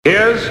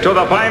Greetings to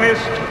the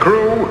finest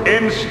crew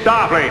in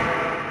Starfleet.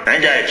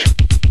 Engage.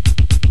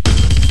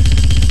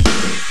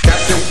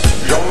 Captain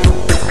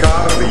Jean-Luc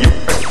Picard of the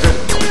USS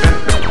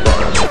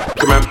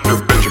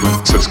Commander Benjamin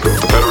Sisko,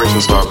 the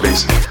Federation Star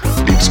Base,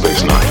 Deep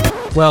Space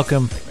Nine.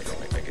 Welcome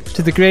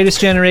to the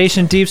Greatest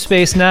Generation, Deep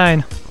Space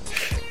Nine.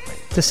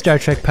 It's a Star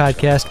Trek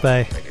podcast by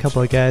a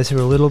couple of guys who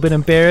are a little bit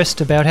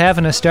embarrassed about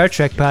having a Star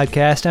Trek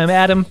podcast. I'm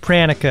Adam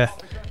Pranica.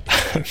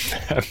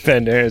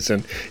 Ben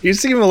Harrison. You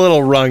seem a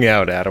little wrung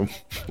out, Adam.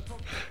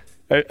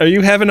 Are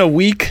you having a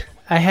week?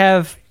 I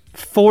have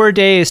 4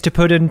 days to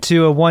put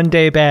into a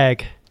one-day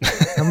bag.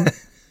 Got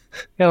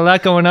a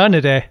lot going on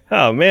today.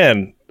 Oh,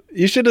 man.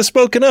 You should have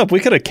spoken up.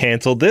 We could have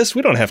canceled this.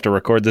 We don't have to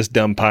record this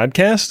dumb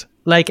podcast.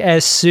 Like,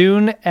 as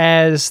soon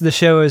as the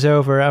show is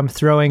over, I'm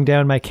throwing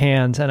down my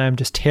cans and I'm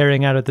just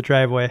tearing out of the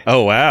driveway.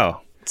 Oh,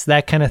 wow. It's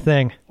that kind of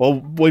thing. Well,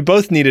 we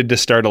both needed to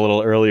start a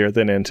little earlier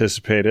than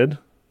anticipated.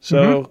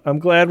 So I'm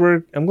glad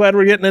we're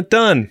getting it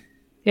done.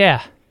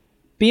 Yeah.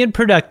 Being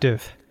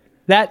productive.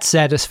 That's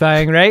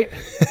satisfying, right?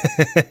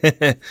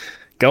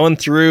 Going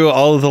through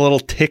all of the little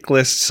tick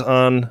lists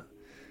on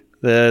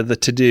the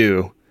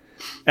to-do.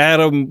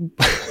 Adam,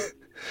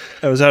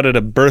 I was out at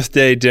a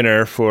birthday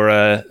dinner for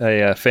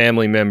a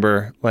family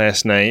member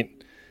last night.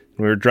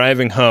 We were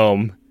driving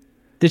home.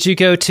 Did you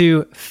go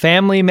to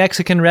Family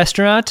Mexican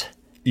Restaurant?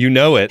 You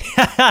know it.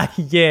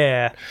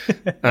 Yeah.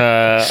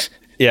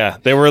 Yeah,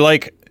 there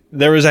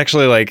was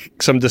actually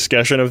some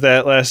discussion of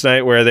that last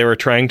night where they were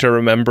trying to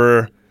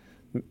remember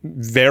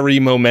very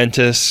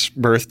momentous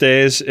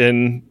birthdays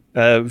in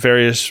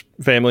various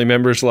family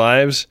members'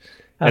 lives.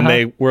 And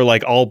they were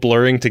all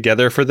blurring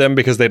together for them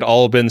because they'd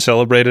all been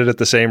celebrated at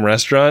the same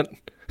restaurant.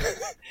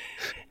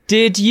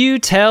 Did you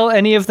tell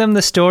any of them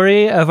the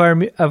story of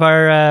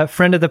our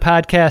friend of the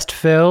podcast,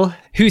 Phil,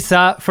 who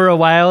thought for a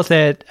while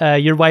that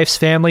your wife's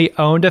family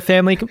owned a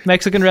family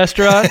Mexican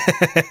restaurant?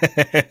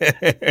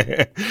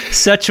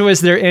 Such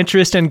was their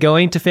interest in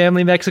going to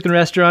family Mexican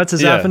restaurants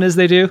as often as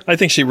they do. I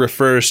think she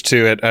refers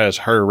to it as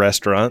her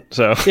restaurant.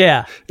 So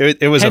yeah,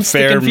 it was hence a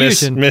fair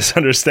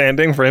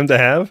misunderstanding for him to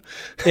have.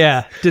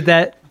 Yeah. Did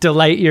that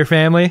delight your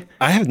family?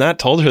 I have not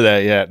told her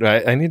that yet.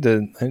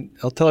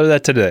 I'll tell her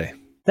that today.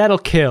 That'll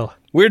kill.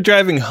 We're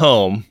driving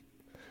home,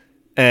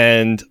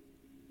 and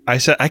I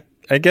said,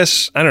 I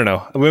guess, I don't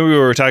know, maybe we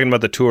were talking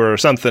about the tour or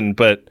something,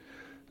 but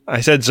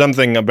I said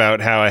something about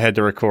how I had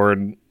to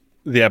record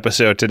the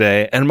episode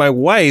today, and my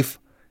wife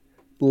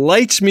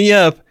lights me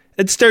up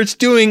and starts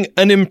doing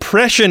an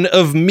impression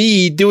of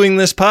me doing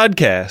this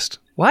podcast.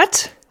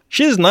 What?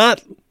 She's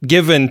not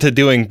given to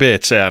doing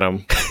bits,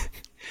 Adam.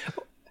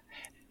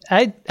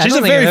 I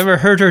don't think I've ever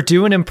heard her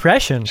do an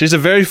impression. She's a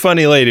very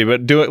funny lady,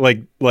 but do it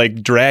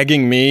like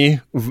dragging me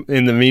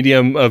in the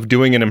medium of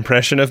doing an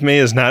impression of me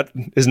is not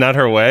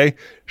her way.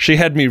 She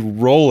had me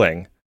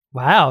rolling.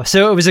 Wow.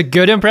 So it was a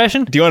good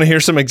impression? Do you want to hear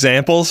some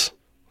examples?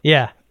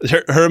 Yeah.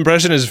 Her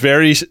impression is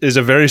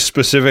a very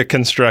specific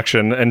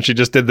construction, and she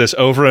just did this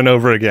over and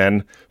over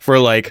again for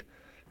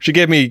she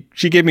gave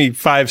me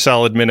 5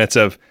 solid minutes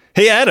of,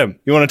 "Hey Adam,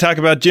 you want to talk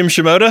about Jim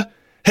Shimoda?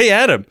 Hey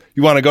Adam,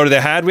 you want to go to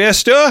the hardware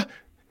store?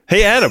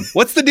 Hey, Adam,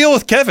 what's the deal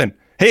with Kevin?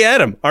 Hey,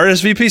 Adam,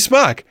 RSVP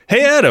Spock.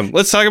 Hey, Adam,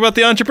 let's talk about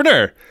the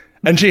entrepreneur."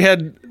 And she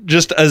had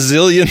just a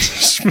zillion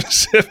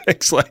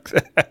specifics like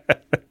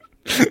that.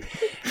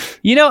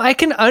 You know, I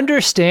can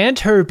understand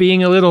her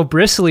being a little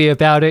bristly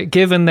about it,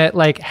 given that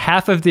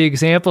half of the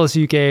examples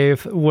you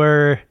gave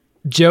were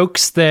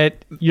jokes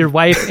that your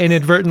wife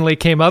inadvertently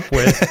came up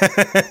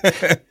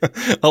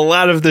with. A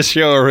lot of the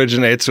show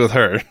originates with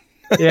her.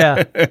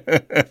 Yeah.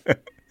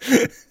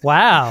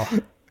 Wow.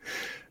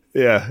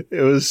 Yeah,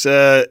 it was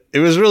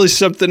really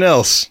something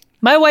else.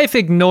 My wife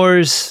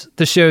ignores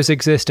the show's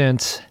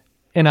existence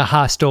in a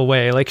hostile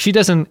way. She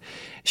doesn't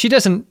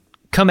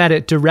come at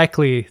it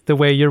directly the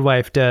way your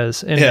wife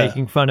does in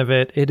making fun of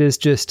it. It is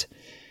just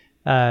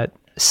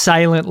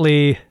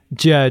silently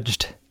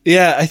judged.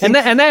 Yeah, I think,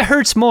 and that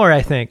hurts more.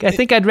 I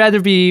think I'd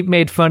rather be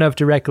made fun of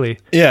directly.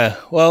 Yeah,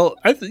 well,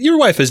 your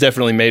wife has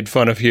definitely made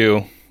fun of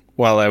you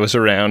while I was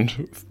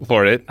around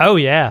for it. Oh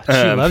yeah, she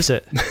loves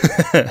it.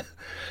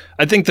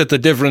 I think that the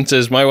difference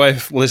is my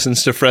wife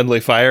listens to Friendly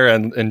Fire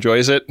and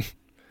enjoys it.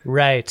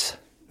 Right.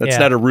 That's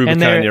not a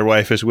Rubicon your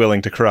wife is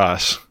willing to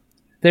cross.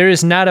 There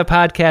is not a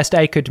podcast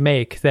I could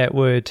make that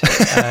would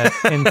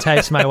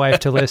entice my wife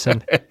to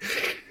listen.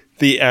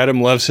 The Adam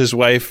Loves His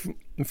Wife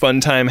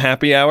Fun Time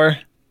Happy Hour?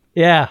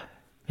 Yeah.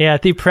 Yeah,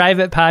 the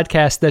private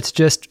podcast that's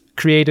just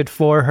created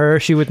for her.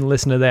 She wouldn't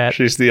listen to that.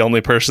 She's the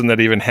only person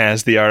that even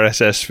has the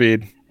RSS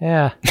feed.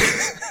 Yeah.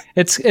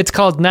 It's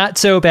called Not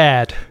So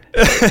Bad.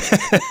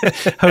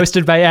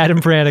 Hosted by Adam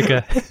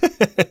Pranica.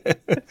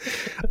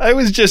 I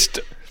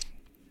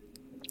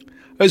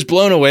was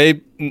blown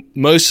away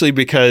mostly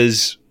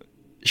because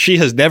she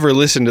has never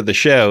listened to the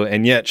show,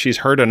 and yet she's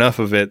heard enough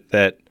of it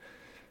that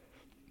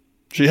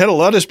she had a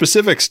lot of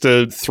specifics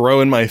to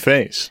throw in my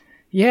face.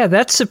 Yeah,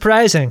 that's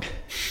surprising.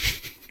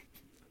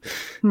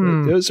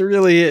 It was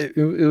really, it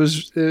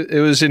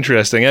was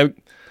interesting.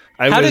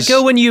 How'd it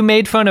go when you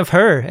made fun of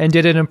her and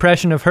did an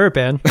impression of her,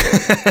 Ben?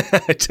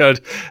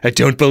 I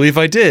don't believe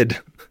I did.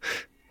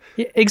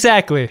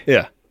 Exactly.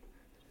 Yeah.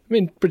 I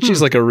mean, but she's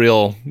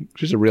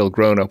she's a real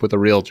grown-up with a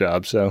real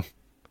job, so.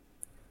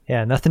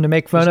 Yeah, nothing to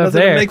make fun There's of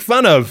nothing there. to make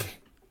fun of.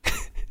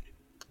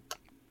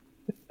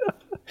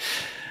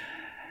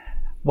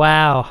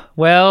 Wow.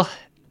 Well,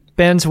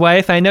 Ben's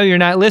wife, I know you're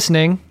not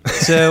listening,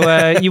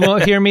 so you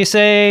won't hear me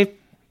say,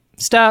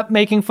 stop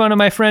making fun of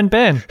my friend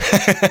Ben.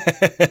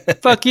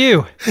 Fuck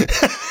you.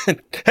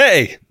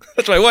 Hey,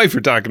 that's my wife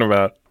you're talking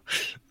about.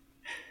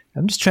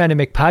 I'm just trying to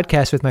make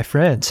podcasts with my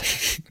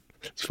friends.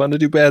 It's fun to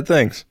do bad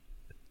things.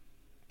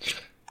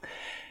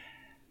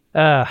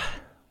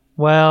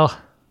 Well,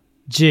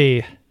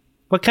 gee.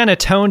 What kind of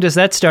tone does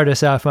that start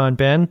us off on,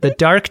 Ben? The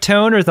dark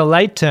tone or the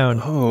light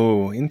tone?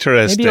 Oh,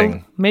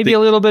 interesting. Maybe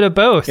a little bit of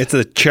both. It's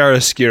a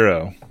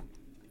chiaroscuro.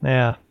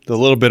 Yeah. A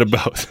little bit of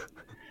both.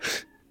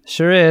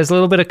 Sure is. A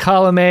little bit of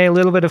column A, a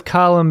little bit of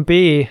column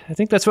B. I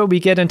think that's what we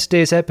get in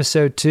today's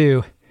episode,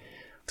 too.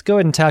 Let's go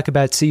ahead and talk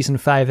about Season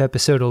 5,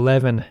 Episode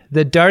 11.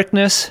 The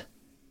darkness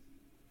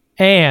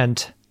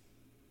and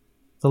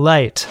the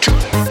light. Do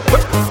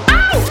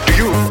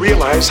you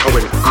realize how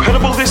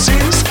incredible this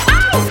is?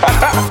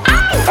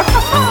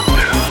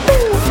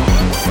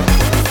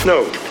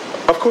 No,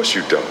 of course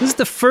you don't. This is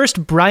the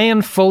first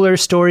Brian Fuller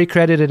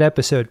story-credited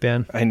episode,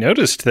 Ben. I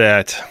noticed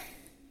that.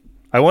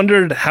 I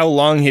wondered how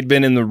long he'd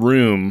been in the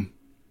room.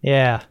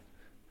 Yeah.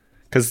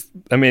 Because,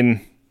 I mean,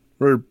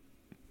 we're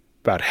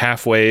about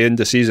halfway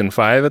into Season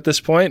 5 at this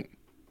point.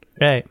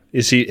 Right.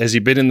 Has he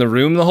been in the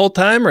room the whole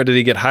time, or did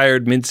he get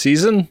hired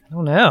mid-season? I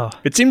don't know.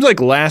 It seems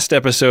like last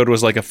episode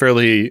was like a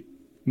fairly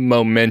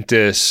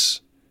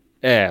momentous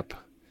ep.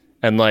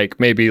 And like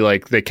maybe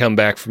like they come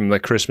back from the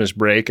Christmas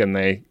break and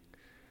they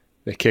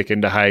kick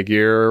into high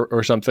gear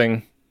or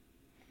something.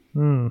 I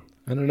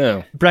don't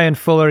know. Brian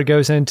Fuller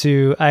goes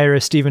into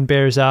Ira Steven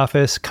Behr's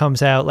office,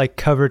 comes out like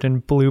covered in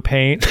blue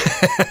paint. I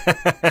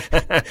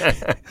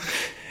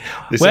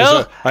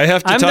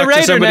have to talk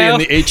to somebody in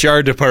the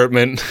HR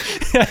department.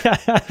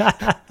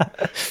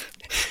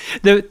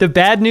 The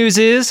bad news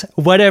is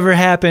whatever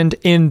happened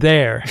in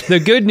there.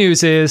 The good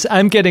news is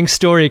I'm getting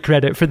story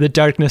credit for the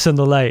darkness and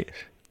the light.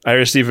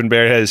 Ira Steven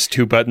Behr has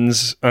two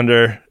buttons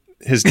under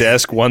his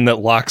desk, one that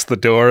locks the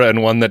door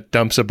and one that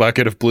dumps a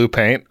bucket of blue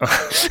paint.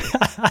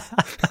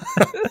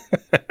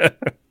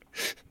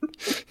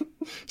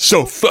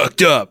 So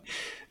fucked up.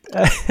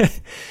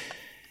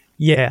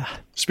 Yeah.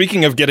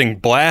 Speaking of getting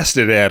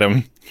blasted,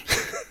 Adam.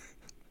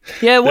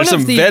 Yeah, there's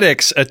some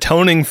Vedics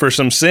atoning for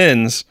some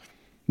sins,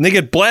 and they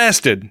get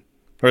blasted.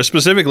 Or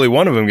specifically,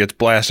 one of them gets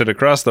blasted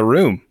across the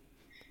room.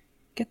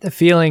 Get the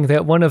feeling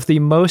that one of the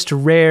most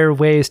rare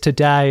ways to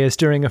die is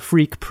during a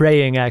freak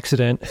praying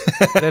accident.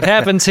 That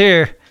happens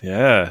here.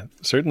 Yeah,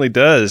 certainly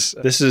does.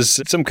 This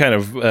is some kind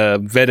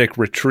of Vedic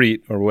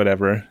retreat or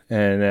whatever,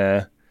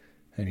 and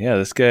yeah,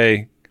 this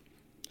guy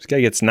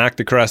gets knocked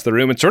across the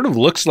room. It sort of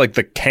looks like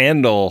the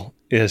candle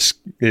is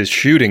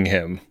shooting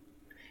him.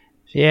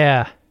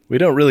 Yeah. We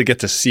don't really get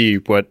to see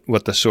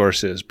what the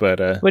source is,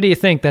 but what do you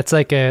think? That's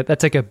like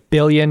a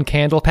billion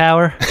candle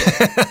power.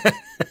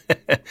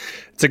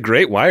 It's a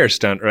great wire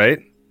stunt, right?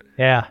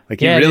 Yeah.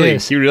 Like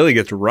he really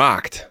gets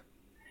rocked.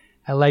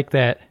 I like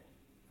that.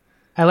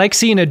 I like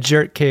seeing a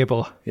jerk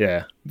cable.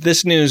 Yeah.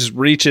 This news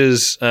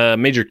reaches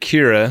Major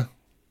Kira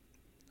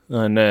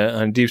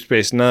on Deep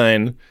Space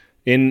Nine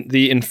in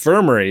the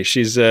infirmary.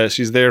 She's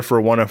there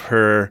for one of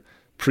her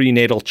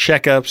prenatal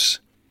checkups.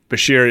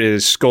 Bashir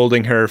is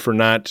scolding her for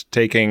not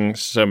taking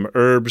some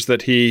herbs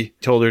that he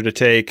told her to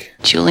take.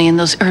 Julian,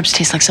 those herbs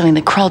taste like something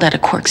that crawled out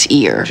of Quark's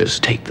ear.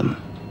 Just take them.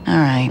 All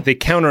right. They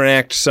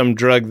counteract some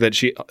drug that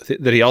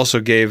he also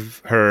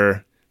gave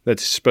her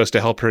that's supposed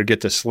to help her get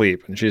to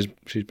sleep. And she's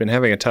been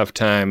having a tough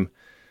time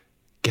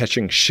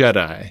catching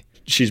shut-eye.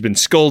 She's been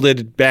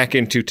scolded back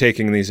into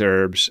taking these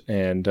herbs,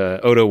 and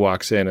Odo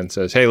walks in and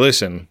says, "Hey,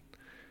 listen,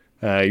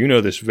 you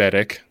know this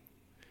Vedic.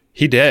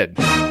 He dead."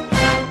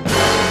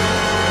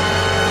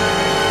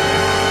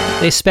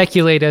 They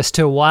speculate as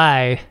to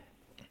why,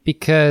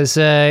 because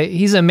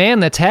he's a man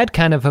that's had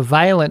kind of a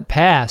violent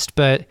past,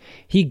 but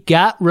he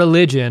got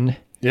religion.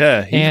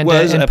 Yeah, he and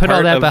put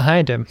all that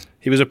behind him.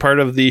 He was a part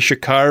of the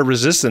Shakaar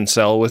Resistance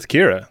Cell with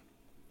Kira.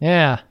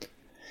 Yeah.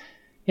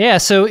 Yeah,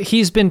 so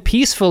he's been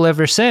peaceful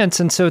ever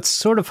since, and so it's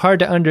sort of hard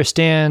to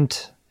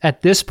understand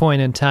at this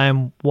point in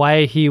time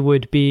why he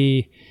would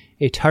be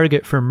a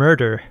target for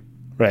murder.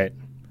 Right.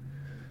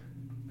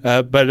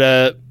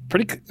 But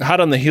pretty hot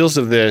on the heels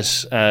of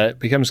this, it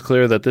becomes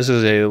clear that this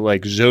is a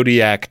like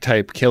Zodiac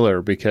type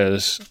killer,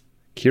 because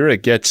Kira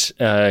gets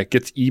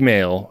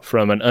email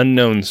from an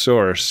unknown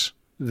source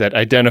that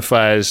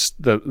identifies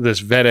this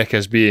Vedic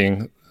as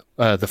being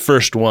the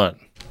first one.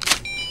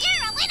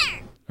 You're a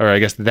winner. Or I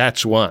guess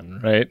that's one,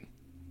 right?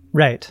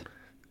 Right.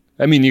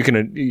 I mean, you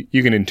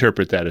can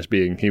interpret that as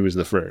being he was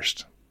the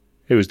first.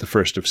 He was the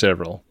first of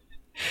several.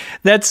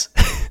 That's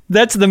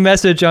the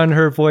message on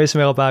her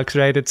voicemail box,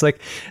 right? It's like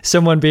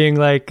someone being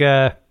like,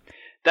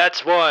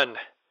 "That's one.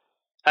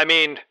 I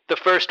mean, the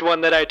first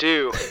one that I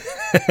do."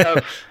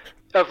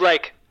 of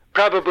like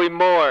probably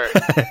more.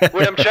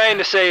 What I'm trying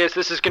to say is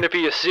this is going to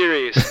be a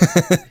series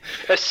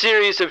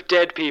of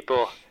dead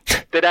people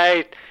that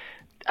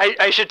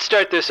I should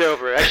start this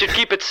over. I should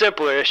keep it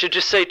simpler. I should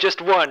just say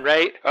just one,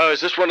 right? Oh, is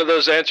this one of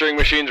those answering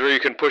machines where you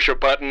can push a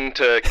button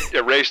to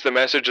erase the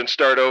message and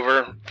start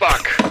over?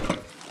 Fuck.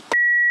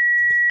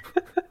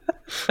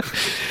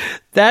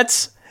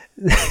 That's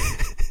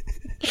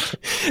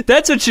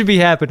what should be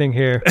happening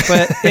here.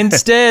 But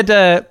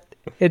instead,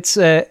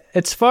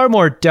 it's far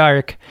more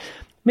dark.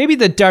 Maybe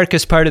the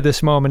darkest part of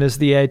this moment is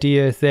the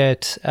idea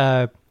that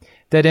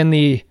that in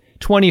the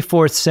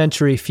 24th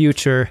century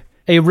future,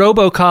 a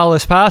robocall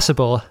is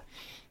possible.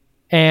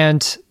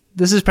 And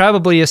this is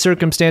probably a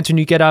circumstance when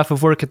you get off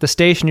of work at the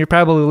station, you're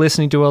probably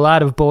listening to a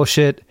lot of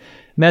bullshit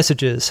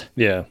messages.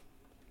 Yeah.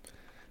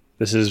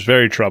 This is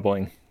very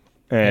troubling.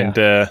 And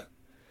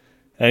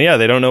yeah,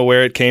 they don't know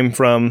where it came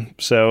from.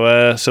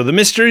 So the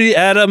mystery,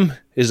 Adam,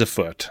 is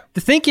afoot.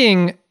 The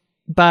thinking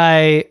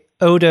by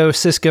Odo,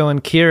 Cisco,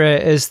 and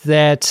Kira is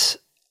that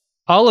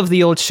all of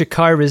the old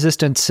Shakaar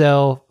Resistance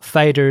Cell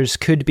fighters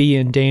could be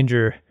in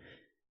danger.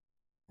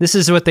 This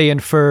is what they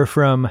infer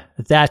from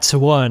That's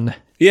One.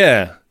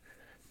 Yeah,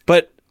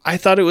 but I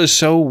thought it was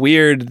so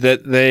weird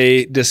that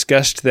they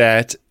discussed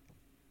that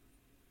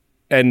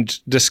and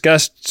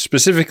discussed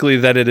specifically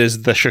that it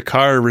is the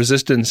Shakaar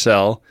Resistance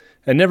Cell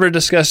and never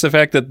discussed the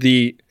fact that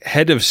the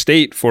head of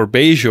state for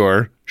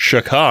Bajor,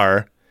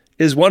 Shakaar,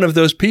 is one of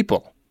those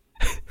people.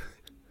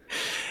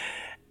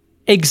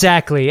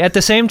 Exactly. At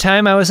the same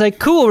time, I was like,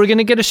 cool, we're going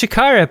to get a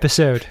Shakaar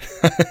episode.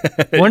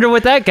 Wonder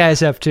what that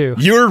guy's up to.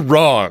 You're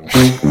wrong.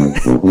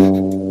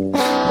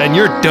 And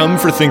you're dumb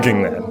for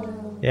thinking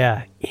that.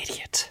 Yeah,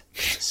 idiot.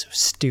 So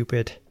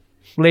stupid.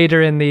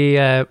 Later in the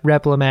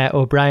Replimat,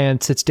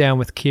 O'Brien sits down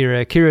with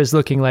Kira. Kira's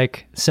looking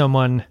like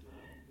someone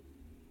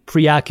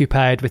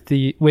preoccupied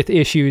with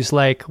issues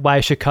like why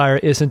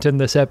Shakaar isn't in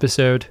this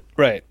episode.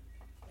 Right.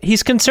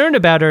 He's concerned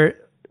about her.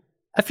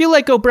 I feel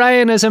like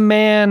O'Brien is a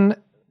man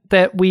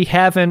that we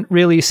haven't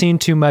really seen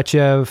too much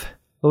of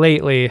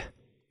lately.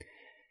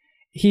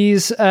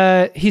 He's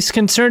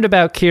concerned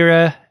about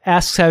Kira,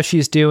 asks how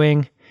she's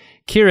doing.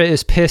 Kira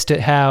is pissed at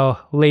how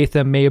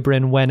Latham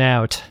Mabrin went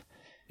out.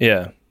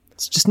 Yeah.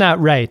 It's just not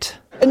right.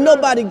 And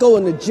nobody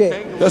going to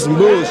jail. That's some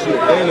bullshit. Ain't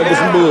that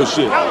some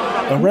bullshit.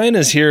 Orion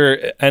is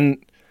here, and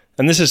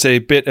this is a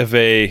bit of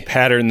a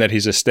pattern that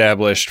he's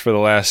established for the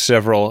last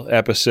several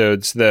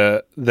episodes,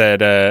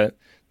 that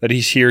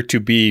he's here to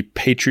be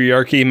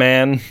patriarchy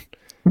man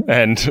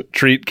and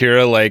treat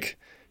Kira like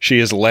she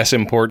is less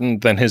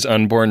important than his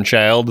unborn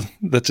child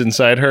that's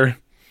inside her.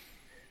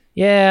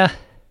 Yeah,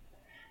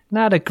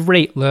 not a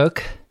great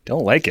look.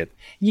 Don't like it.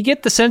 You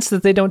get the sense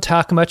that they don't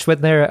talk much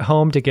when they're at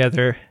home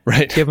together,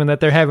 right? Given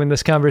that they're having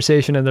this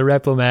conversation in the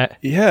Replimat.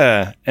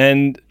 Yeah,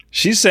 and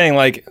she's saying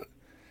like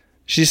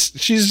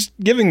she's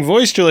giving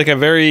voice to like a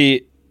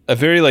very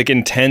like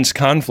intense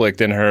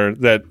conflict in her,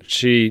 that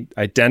she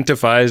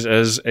identifies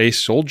as a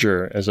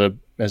soldier, as a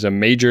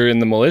major in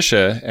the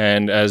militia,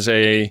 and as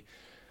a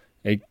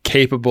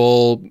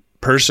capable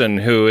person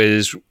who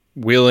is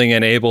willing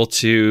and able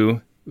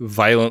to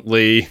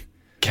violently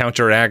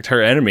counteract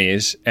her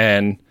enemies.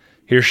 And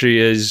here she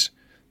is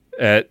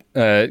at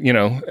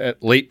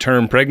late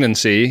term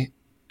pregnancy,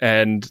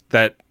 and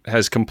that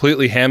has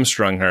completely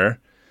hamstrung her.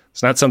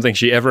 It's not something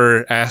she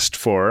ever asked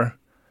for,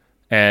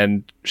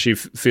 and she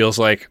feels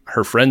like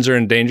her friends are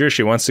in danger.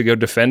 She wants to go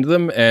defend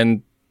them,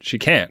 and she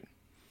can't.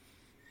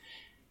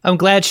 I'm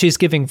glad she's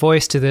giving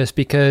voice to this,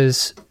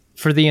 because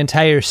for the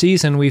entire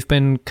season, we've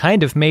been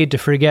kind of made to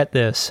forget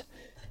this.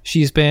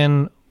 She's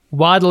been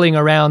waddling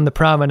around the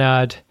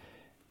promenade,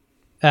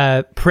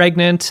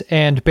 pregnant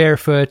and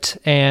barefoot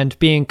and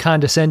being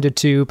condescended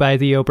to by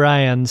the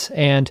O'Briens,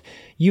 and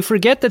you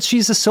forget that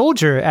she's a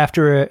soldier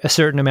after a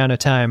certain amount of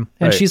time.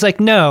 And right. She's like,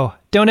 no,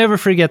 don't ever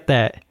forget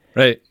that.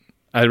 Right.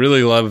 I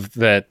really love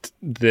that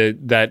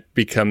that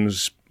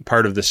becomes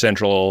part of the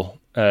central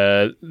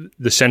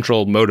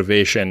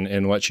motivation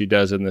in what she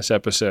does in this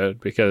episode,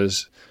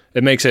 because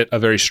it makes it a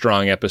very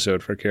strong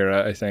episode for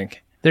Kira, I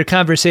think. Their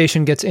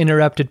conversation gets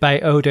interrupted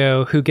by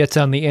Odo, who gets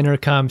on the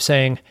intercom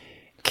saying,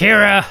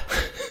 Kira,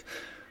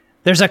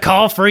 there's a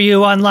call for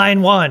you on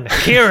line 1.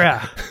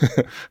 Kira,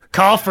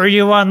 call for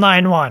you on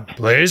line 1.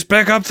 Please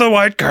pick up the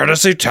white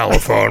courtesy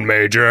telephone,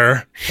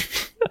 Major.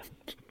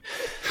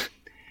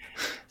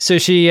 So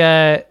she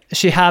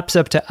hops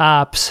up to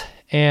Ops,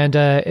 and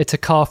it's a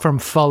call from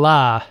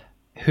Falah,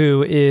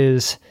 who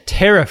is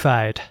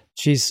terrified.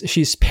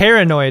 She's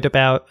paranoid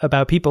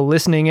about people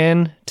listening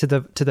in to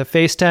the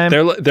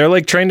FaceTime. They're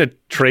like trying to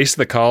trace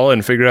the call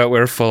and figure out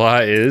where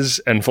Falah is,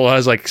 and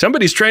Falah's like,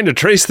 somebody's trying to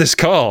trace this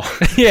call.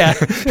 Yeah.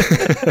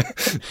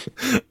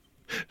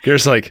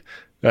 Kira's like,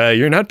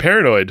 you're not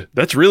paranoid.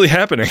 That's really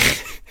happening.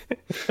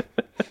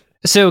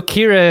 So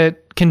Kira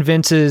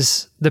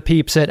convinces the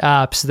peeps at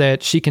Ops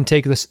that she can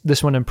take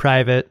this one in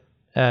private.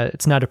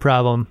 It's not a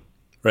problem.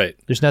 Right.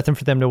 There's nothing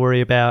for them to worry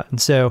about. And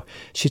so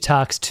she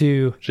talks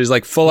to... She's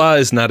like, Falah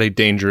is not a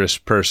dangerous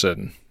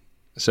person.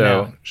 So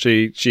no.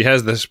 she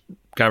has this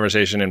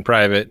conversation in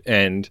private,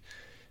 and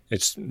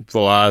it's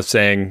Vala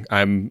saying,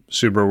 "I'm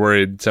super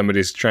worried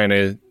somebody's trying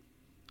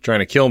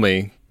to kill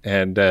me."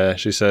 And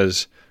she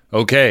says,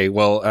 "Okay,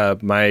 well,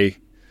 my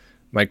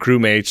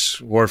crewmates,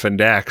 Worf and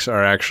Dax,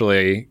 are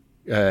actually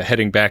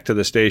heading back to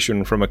the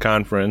station from a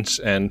conference,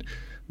 and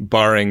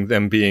barring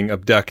them being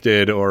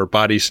abducted or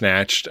body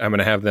snatched, I'm going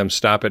to have them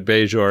stop at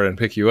Bajor and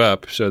pick you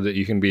up so that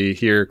you can be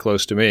here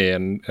close to me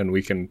and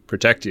we can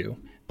protect you."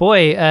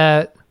 Boy,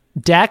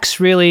 Dax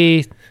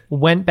really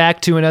went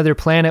back to another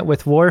planet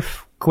with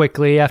Worf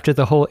quickly after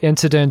the whole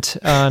incident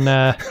on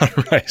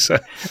Risa,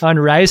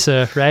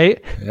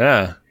 right?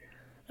 Yeah.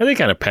 And they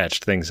kind of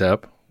patched things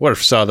up.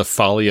 Worf saw the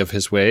folly of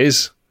his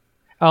ways.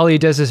 All he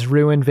does is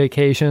ruin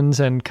vacations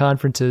and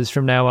conferences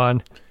from now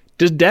on.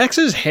 Does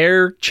Dax's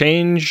hair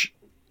change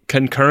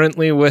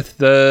concurrently with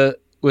the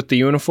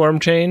uniform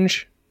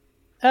change?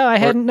 Oh, I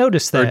hadn't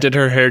noticed that. Or did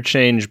her hair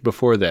change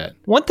before that?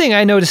 One thing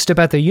I noticed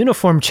about the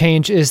uniform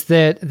change is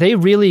that they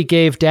really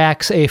gave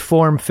Dax a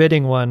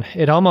form-fitting one.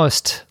 It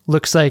almost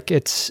looks like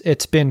it's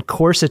been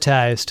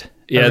corsetized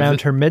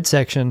around her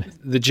midsection.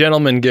 The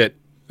gentlemen get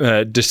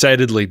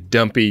decidedly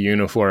dumpy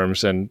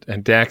uniforms, and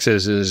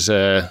Dax's is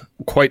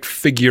quite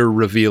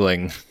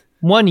figure-revealing.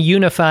 One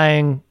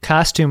unifying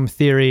costume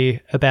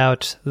theory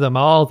about them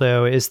all,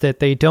 though, is that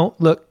they don't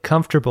look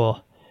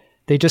comfortable.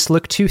 They just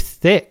look too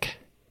thick.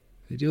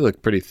 They do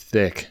look pretty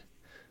thick.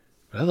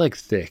 I like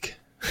thick.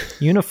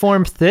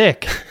 Uniform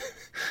thick.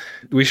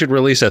 We should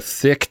release a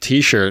thick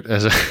T-shirt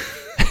as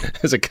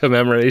a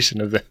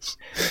commemoration of this.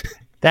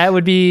 That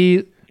would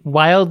be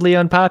wildly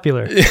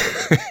unpopular.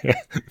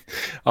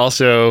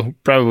 Also,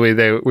 probably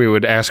we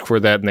would ask for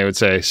that and they would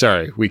say,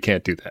 "Sorry, we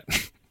can't do that."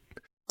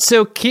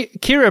 So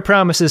Kira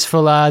promises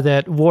Fala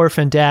that Worf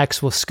and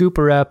Dax will scoop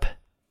her up,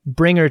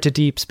 bring her to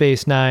Deep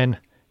Space Nine,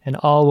 and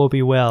all will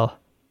be well.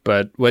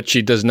 But what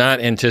she does not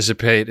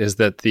anticipate is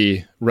that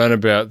the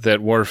runabout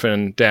that Worf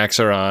and Dax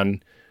are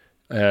on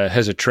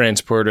has a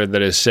transporter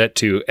that is set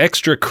to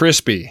extra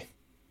crispy.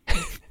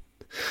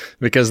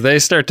 Because they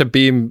start to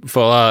beam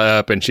Fala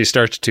up and she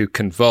starts to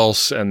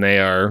convulse, and they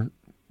are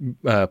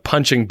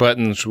punching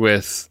buttons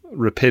with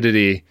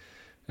rapidity.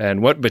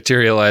 And what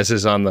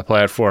materializes on the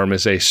platform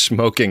is a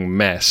smoking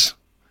mess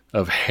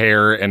of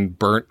hair and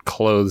burnt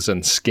clothes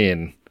and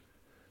skin.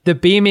 The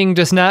beaming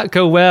does not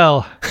go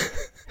well,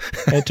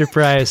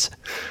 Enterprise.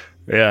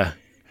 Yeah.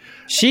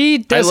 She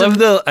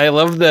doesn't... I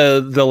love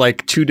the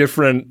like two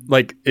different,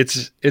 like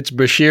it's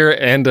Bashir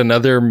and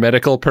another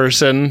medical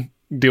person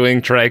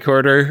doing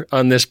tricorder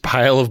on this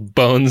pile of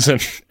bones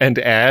and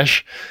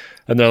ash.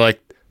 And they're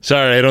like,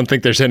 "Sorry, I don't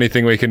think there's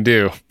anything we can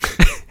do."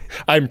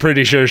 I'm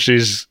pretty sure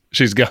she's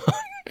gone.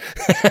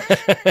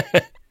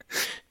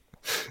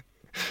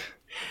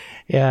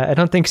 Yeah, I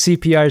don't think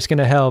CPR is going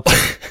to help.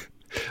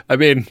 I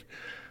mean,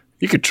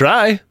 you could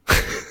try.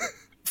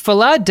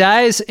 Fala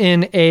dies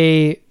in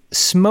a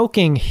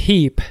smoking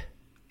heap.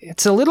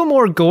 It's a little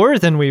more gore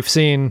than we've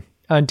seen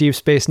on Deep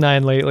Space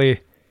Nine lately.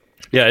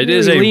 Yeah, it really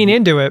is lean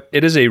into it.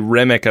 It is a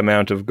Remick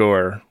amount of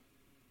gore.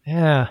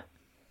 Yeah.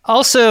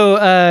 Also,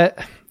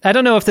 I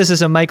don't know if this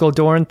is a Michael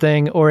Dorn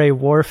thing or a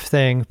Worf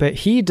thing, but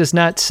he does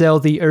not sell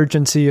the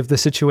urgency of the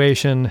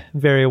situation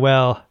very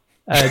well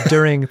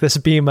during this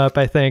beam up,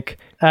 I think.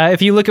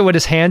 If you look at what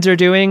his hands are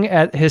doing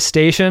at his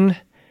station,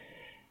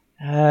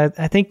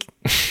 I think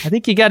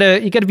you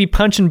gotta be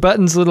punching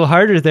buttons a little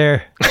harder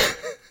there.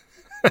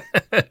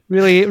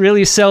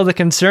 Really sell the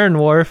concern,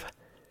 Worf.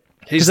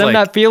 Because I'm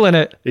not feeling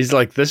it. He's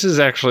like, "This is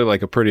actually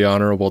like a pretty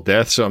honorable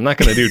death, so I'm not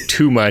going to do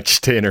too much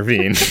to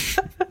intervene."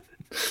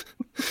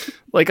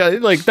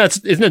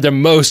 Isn't it the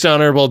most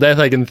honorable death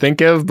I can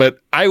think of? But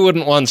I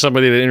wouldn't want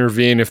somebody to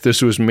intervene if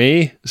this was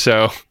me.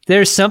 So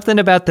there's something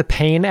about the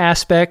pain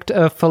aspect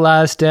of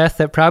Fala's death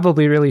that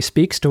probably really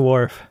speaks to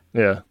Worf.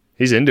 Yeah,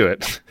 he's into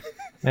it.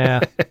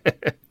 Yeah.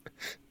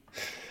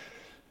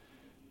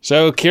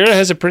 So Kira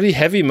has a pretty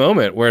heavy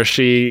moment where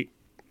she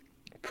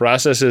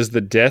processes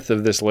the death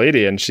of this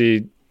lady, and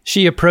she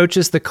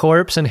approaches the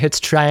corpse and hits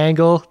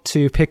triangle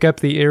to pick up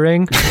the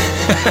earring.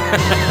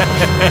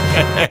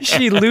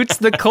 She loots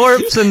the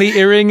corpse, and the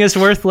earring is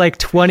worth like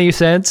 20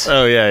 cents.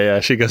 Oh yeah.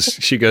 She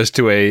goes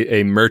to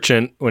a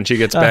merchant when she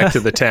gets back to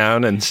the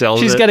town and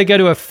sells it. She's got to go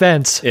to a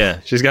fence.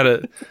 Yeah, she's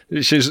got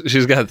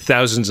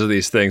thousands of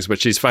these things,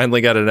 but she's finally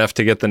got enough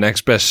to get the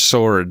next best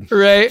sword.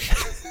 Right.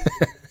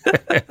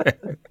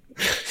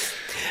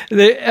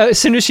 As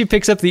soon as she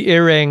picks up the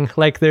earring,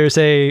 like there's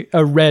a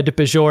red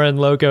Bajoran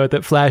logo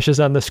that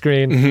flashes on the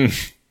screen.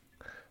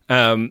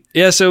 Mm-hmm.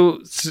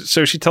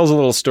 So she tells a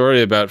little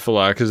story about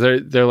Fala, because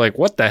they're like,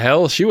 "What the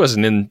hell? She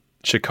wasn't in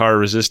Shakaar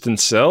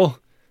Resistance Cell.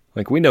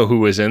 Like, we know who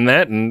was in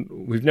that, and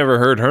we've never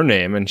heard her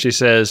name." And she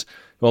says,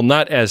 "Well,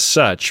 not as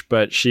such,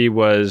 but she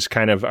was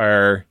kind of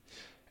our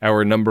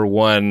number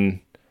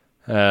one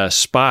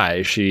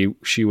spy. She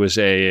was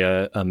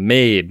a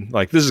maid.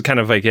 Like, this is kind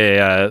of like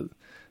a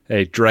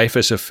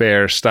Dreyfus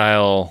Affair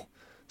style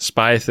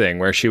spy thing,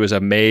 where she was a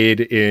maid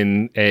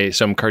in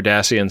some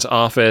Cardassian's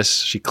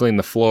office. She cleaned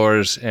the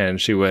floors, and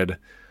she would,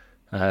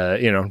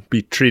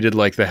 be treated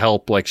like the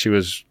help, like she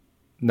was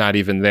not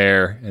even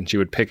there, and she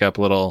would pick up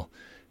little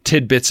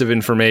tidbits of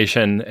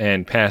information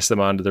and pass them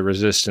on to the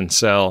Resistance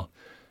Cell.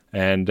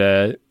 And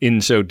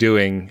in so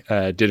doing,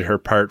 did her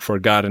part for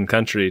God and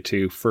country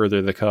to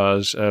further the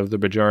cause of the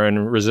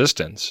Bajoran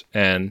resistance.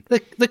 And the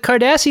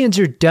Cardassians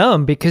are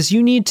dumb because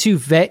you need to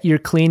vet your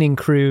cleaning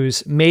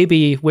crews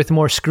maybe with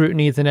more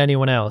scrutiny than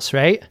anyone else,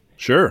 right?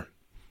 Sure.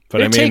 But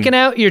they're taking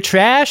out your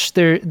trash.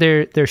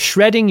 They're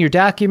shredding your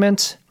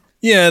documents.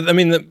 Yeah, I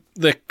mean,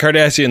 the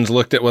Cardassians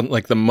looked at what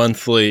like the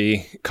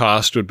monthly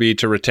cost would be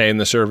to retain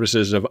the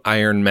services of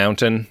Iron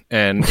Mountain,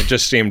 and it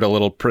just seemed a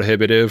little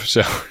prohibitive,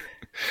 so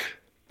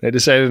they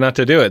decided not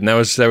to do it, and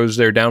that was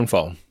their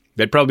downfall.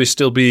 They'd probably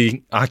still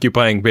be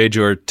occupying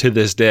Bajor to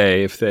this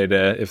day if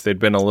they'd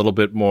been a little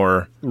bit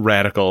more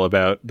radical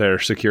about their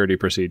security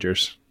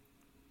procedures.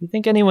 You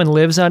think anyone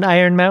lives on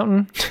Iron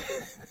Mountain?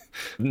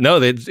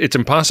 No, it's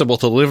impossible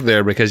to live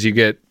there because you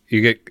get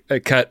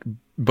cut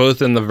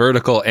both in the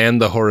vertical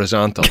and the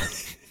horizontal.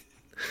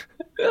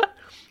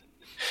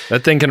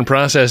 That thing can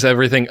process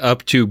everything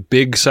up to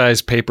big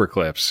size paper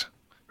clips.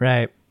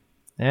 Right.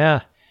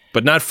 Yeah.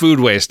 But not food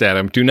waste,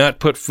 Adam. Do not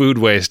put food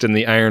waste in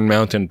the Iron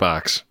Mountain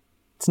box.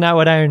 It's not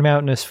what Iron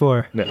Mountain is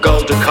for. No.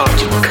 Golden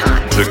cotton.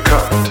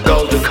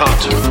 Golden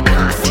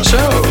cotton.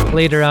 So.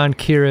 Later on,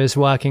 Kira is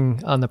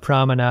walking on the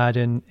promenade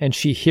and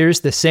she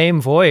hears the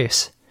same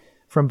voice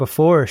from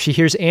before. She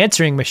hears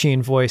answering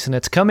machine voice, and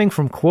it's coming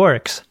from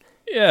Quark's.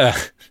 Yeah.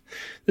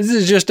 This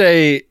is just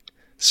a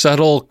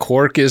subtle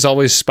Quark is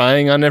always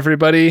spying on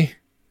everybody.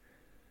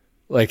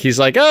 Like, he's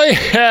like, oh,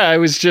 yeah, I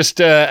was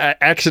just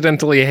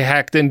accidentally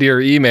hacked into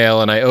your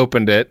email and I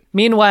opened it.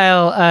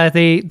 Meanwhile,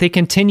 they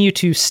continue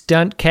to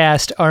stunt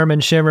cast Armin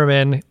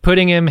Shimmerman,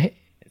 putting him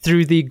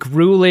through the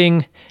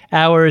grueling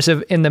hours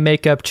in the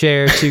makeup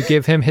chair to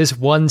give him his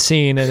one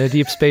scene in a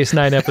Deep Space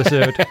Nine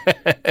episode.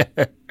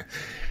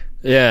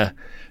 Yeah.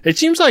 It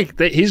seems like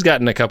he's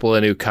gotten a couple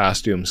of new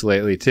costumes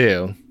lately,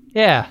 too.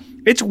 Yeah.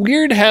 It's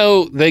weird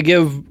how they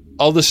give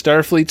all the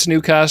Starfleet's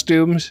new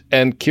costumes,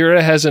 and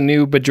Kira has a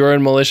new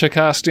Bajoran militia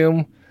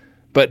costume,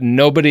 but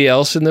nobody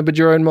else in the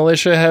Bajoran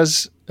militia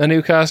has a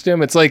new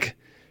costume. It's like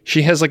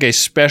she has like a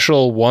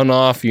special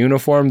one-off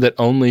uniform that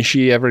only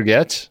she ever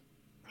gets.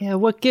 Yeah,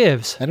 what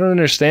gives? I don't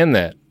understand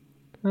that.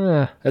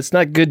 That's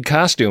not good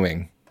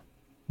costuming.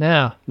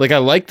 No. Like, I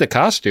like the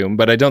costume,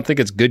 but I don't think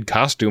it's good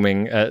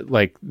costuming,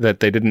 like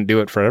that they didn't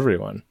do it for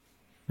everyone.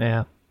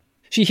 Yeah.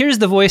 She hears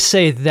the voice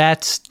say,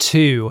 "That's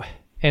two,"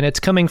 and it's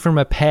coming from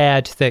a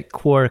pad that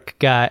Quark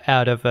got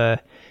out of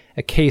a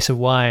case of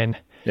wine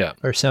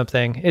or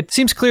something. It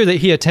seems clear that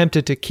he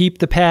attempted to keep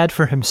the pad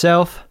for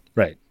himself.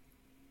 Right.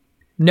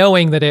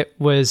 Knowing that it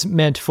was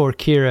meant for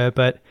Kira,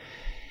 but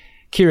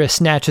Kira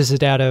snatches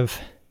it out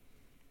of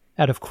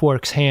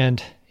Quark's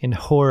hand in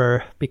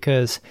horror,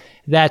 because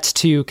 "that's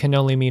two" can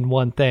only mean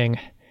one thing.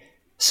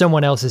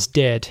 Someone else is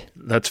dead.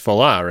 That's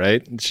Falah,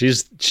 right?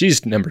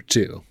 She's number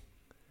two.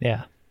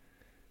 Yeah.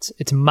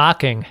 It's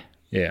mocking.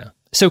 Yeah.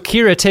 So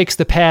Kira takes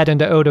the pad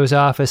into Odo's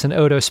office, and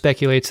Odo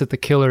speculates that the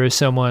killer is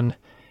someone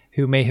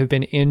who may have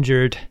been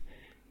injured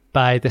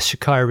by the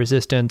Shakaar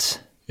Resistance,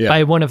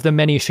 by one of the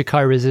many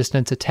Shakaar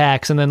Resistance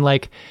attacks. And then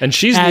and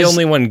she's the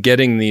only one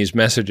getting these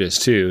messages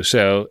too.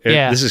 So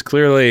this is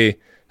clearly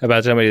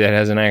about somebody that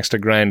has an axe to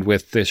grind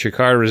with the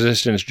Shakaar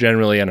Resistance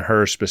generally and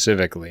her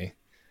specifically.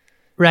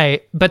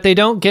 Right. But they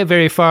don't get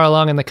very far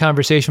along in the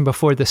conversation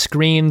before the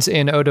screens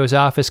in Odo's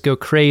office go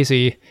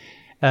crazy.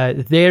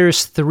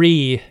 There's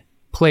three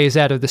plays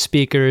out of the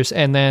speakers,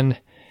 and then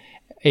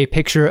a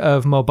picture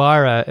of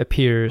Mobara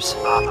appears.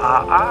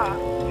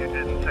 You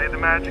didn't say the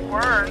magic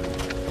word.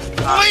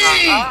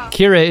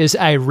 Kira is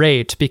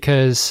irate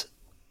because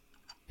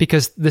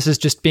this is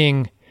just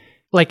being,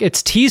 like,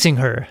 it's teasing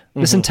her.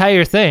 This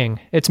entire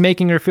thing. It's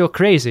making her feel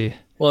crazy.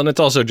 Well, and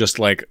it's also just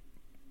like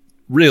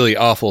really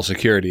awful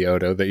security,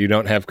 Odo, that you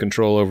don't have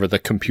control over the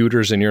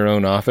computers in your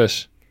own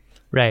office.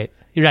 Right.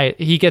 You're right.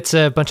 He gets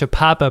a bunch of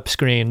pop-up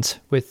screens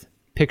with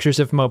pictures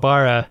of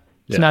Mobara.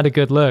 It's not a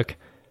good look.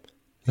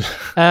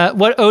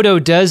 What Odo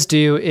does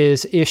do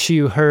is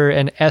issue her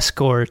an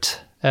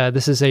escort.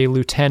 This is a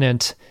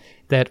lieutenant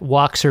that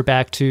walks her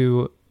back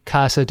to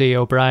Casa de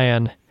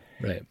O'Brien,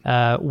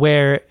 right?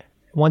 Where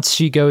once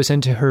she goes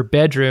into her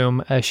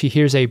bedroom, she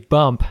hears a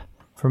bump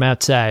from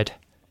outside.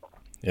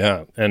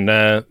 Yeah, and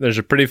there's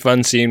a pretty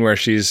fun scene where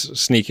she's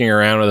sneaking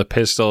around with a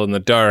pistol in the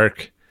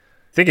dark.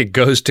 I think it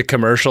goes to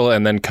commercial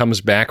and then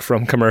comes back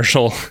from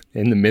commercial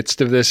in the midst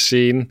of this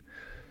scene.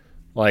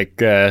 Like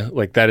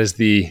that is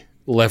the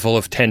level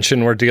of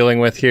tension we're dealing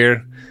with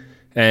here.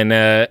 And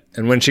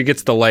when she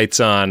gets the lights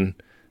on,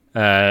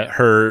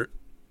 her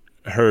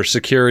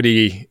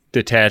security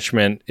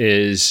detachment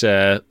is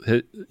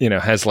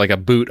has like a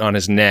boot on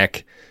his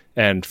neck,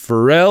 and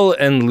Pharrell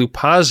and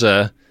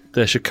Lupaza,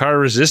 the Shakaar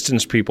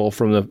Resistance people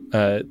from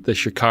the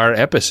Shakaar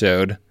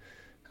episode,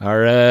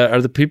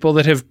 are the people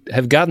that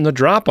have gotten the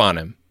drop on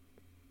him.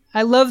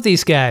 I love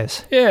these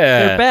guys.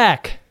 Yeah. They're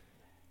back.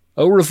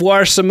 Au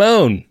revoir,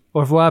 Simone. Au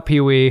revoir,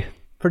 Pee-wee.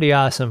 Pretty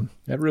awesome.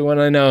 Everyone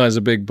I know has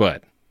a big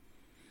butt.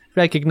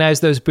 recognize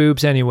those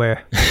boobs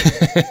anywhere.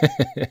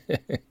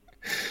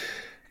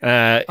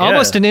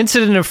 Almost an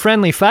incident of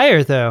friendly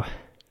fire, though.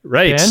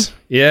 Right. Ben?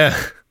 Yeah.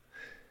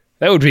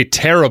 That would be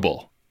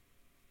terrible.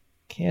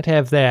 Can't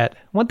have that.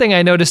 One thing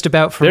I noticed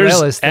about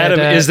Pharrell is that... Adam,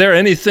 is there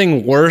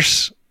anything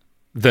worse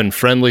than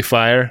friendly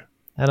fire?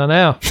 I don't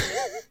know.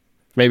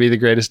 Maybe the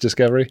greatest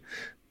discovery?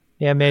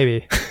 Yeah,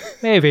 maybe.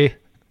 Maybe.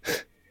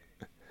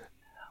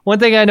 One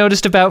thing I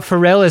noticed about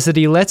Pharrell is that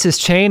he lets his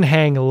chain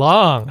hang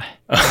long.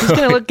 He's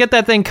going to get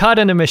that thing caught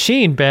in a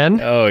machine, Ben.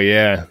 Oh,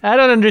 yeah. I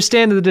don't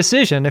understand the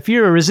decision. If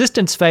you're a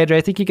resistance fighter,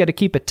 I think you got to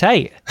keep it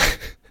tight.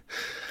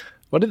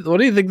 What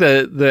do you think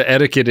the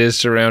etiquette is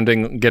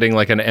surrounding getting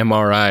like an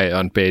MRI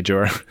on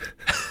Bajor?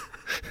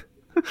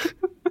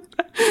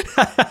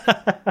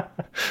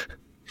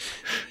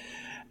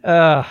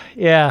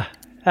 Yeah.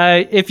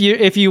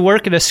 If you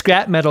work at a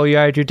scrap metal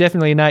yard, you're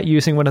definitely not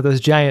using one of those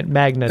giant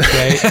magnets,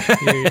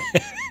 right?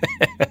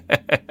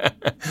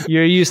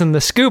 You're using the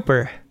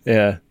scooper.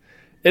 Yeah.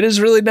 It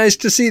is really nice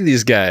to see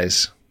these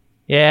guys.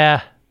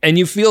 Yeah. And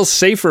you feel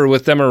safer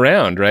with them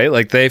around, right?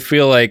 Like they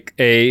feel like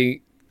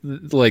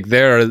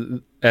they're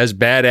as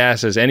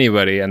badass as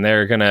anybody, and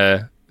they're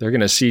gonna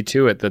see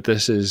to it that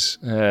this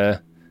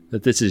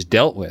is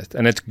dealt with.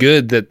 And it's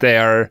good that they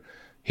are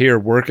here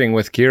working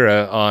with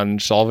Kira on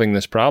solving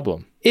this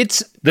problem.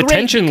 It's the great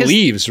tension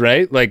leaves,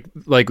 right? Like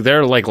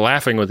they're like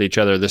laughing with each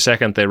other the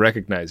second they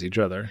recognize each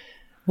other.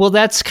 Well,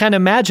 that's kind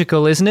of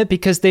magical, isn't it?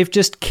 Because they've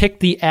just kicked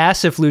the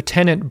ass of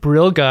Lieutenant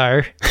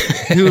Brilgar,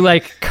 who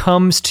like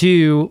comes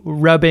to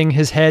rubbing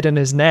his head and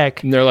his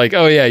neck. And they're like,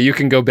 "Oh yeah, you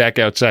can go back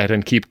outside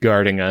and keep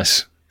guarding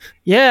us."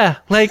 Yeah,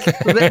 like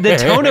the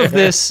tone of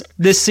this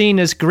scene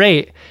is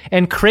great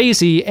and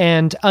crazy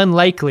and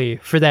unlikely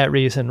for that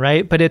reason,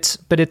 right? But it's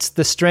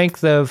the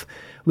strength of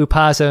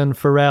Lupaza and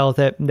Pharrell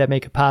that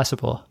make it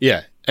possible.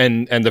 Yeah,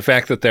 and the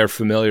fact that they're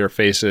familiar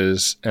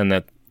faces and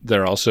that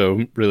they're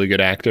also really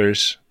good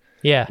actors.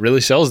 Yeah. Really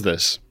sells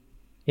this.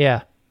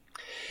 Yeah.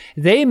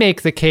 They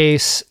make the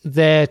case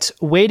that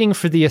waiting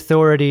for the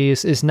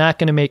authorities is not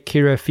going to make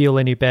Kira feel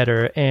any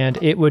better, and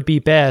it would be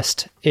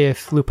best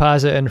if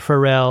Lupaza and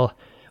Pharrell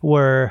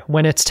were,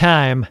 when it's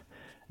time,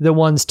 the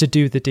ones to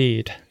do the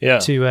deed. Yeah.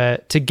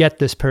 To get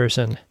this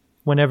person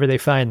whenever they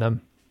find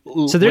them.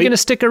 So they're going to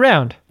stick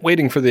around.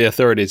 Waiting for the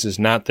authorities is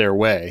not their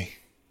way.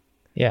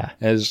 Yeah.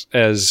 As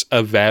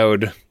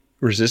avowed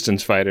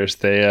resistance fighters,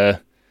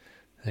 they're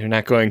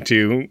not going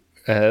to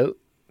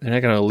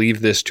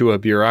leave this to a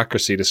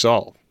bureaucracy to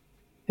solve.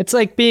 It's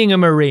like being a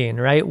Marine,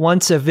 right?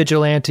 Once a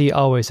vigilante,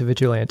 always a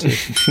vigilante.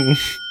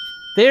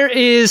 There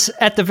is,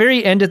 at the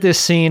very end of this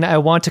scene, I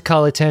want to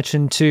call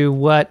attention to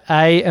what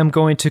I am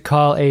going to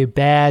call a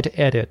bad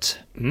edit.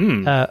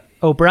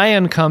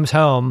 O'Brien comes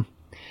home.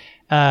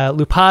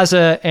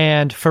 Lupaza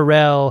and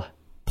Pharrell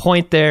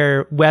point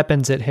their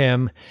weapons at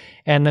him,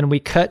 and then we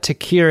cut to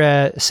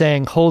Kira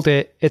saying, "Hold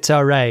it, it's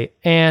all right."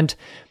 And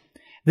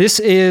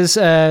this is,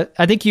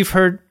 I think you've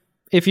heard,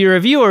 if you're a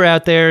viewer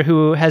out there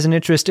who has an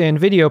interest in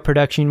video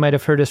production, you might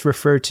have heard us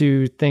refer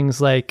to things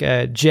like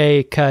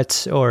J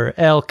cuts or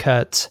L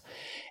cuts.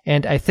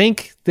 And I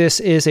think this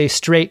is a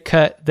straight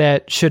cut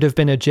that should have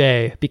been a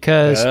J,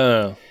 because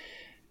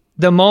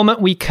the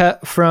moment we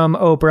cut from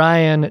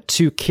O'Brien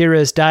to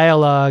Kira's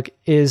dialogue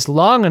is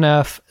long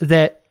enough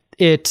that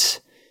it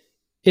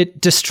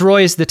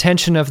destroys the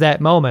tension of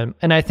that moment.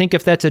 And I think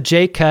if that's a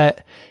J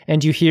cut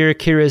and you hear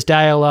Kira's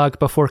dialogue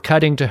before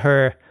cutting to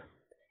her,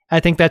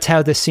 I think that's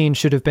how this scene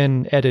should have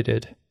been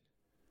edited.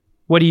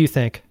 What do you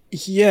think?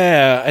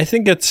 Yeah, I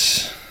think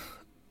it's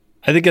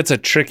a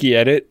tricky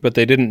edit, but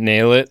they didn't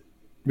nail it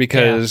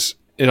because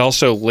it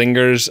also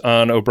lingers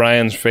on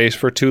O'Brien's face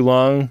for too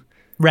long.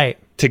 Right.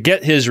 To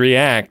get his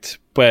react,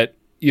 but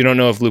you don't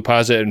know if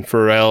Lupaza and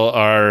Pharrell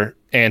are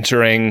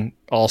answering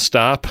all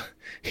stop,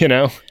 you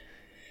know?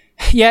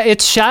 Yeah,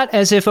 it's shot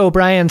as if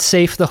O'Brien's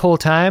safe the whole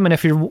time, and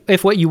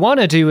if what you want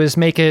to do is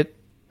make it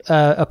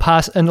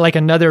like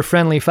another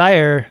friendly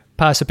fire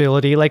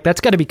possibility, like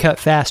that's got to be cut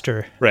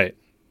faster. Right.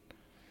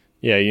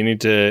 Yeah, you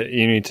need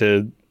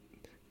to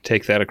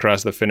take that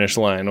across the finish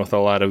line with a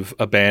lot of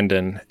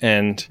abandon.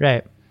 And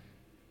right.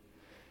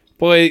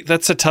 Boy,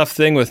 that's a tough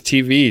thing with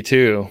TV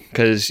too,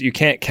 because you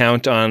can't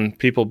count on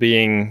people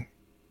being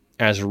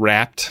as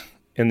rapt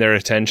in their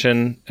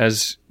attention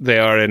as they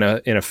are in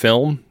a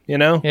film, you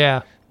know?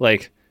 Yeah.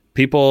 Like,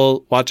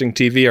 people watching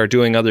TV are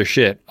doing other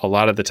shit a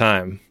lot of the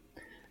time.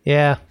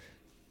 Yeah.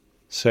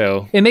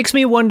 So it makes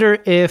me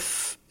wonder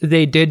if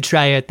they did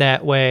try it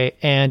that way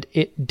and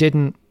it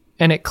didn't,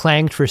 and it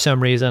clanged for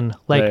some reason.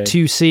 Like right.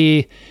 to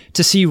see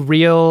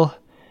real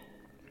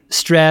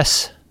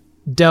stress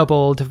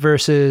doubled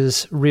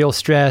versus real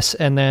stress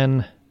and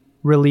then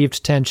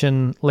relieved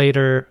tension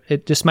later.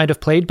 It just might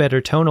have played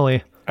better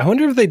tonally. I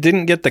wonder if they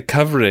didn't get the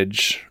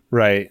coverage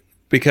right,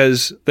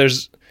 because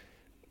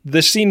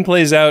this scene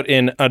plays out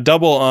in a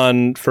double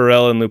on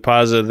Pharrell and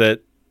Lupaza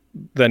that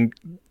then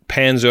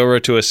pans over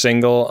to a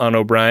single on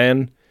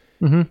O'Brien,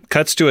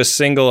 cuts to a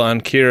single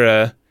on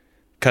Kira,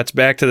 cuts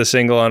back to the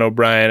single on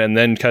O'Brien, and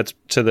then cuts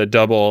to the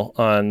double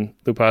on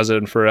Lupaza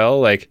and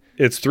Farrell. Like,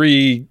 it's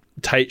 3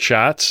 tight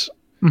shots,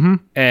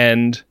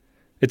 and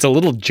it's a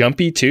little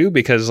jumpy too,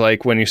 because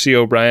like when you see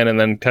O'Brien and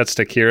then cuts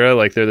to Kira,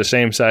 like they're the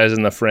same size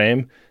in the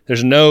frame.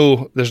 There's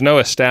no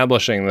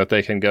establishing that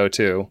they can go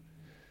to,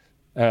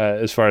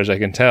 as far as I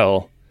can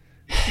tell.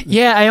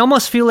 Yeah, I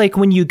almost feel like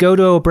when you go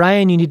to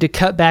O'Brien, you need to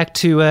cut back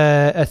to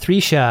a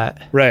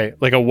 3-shot. Right,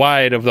 like a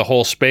wide of the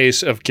whole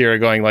space of Kira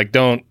going like,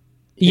 don't.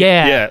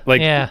 Yeah.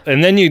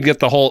 And then you'd get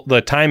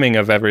the timing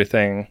of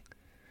everything.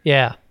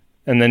 Yeah.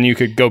 And then you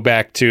could go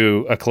back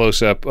to a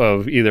close-up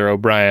of either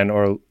O'Brien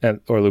or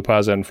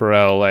Lupaza and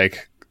Farrell,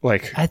 like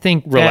I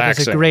think relaxing. That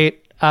is a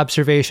great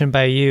observation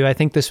by you. I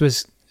think this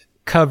was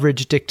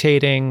coverage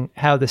dictating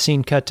how the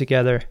scene cut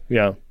together.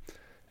 Yeah.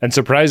 And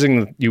surprising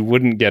that you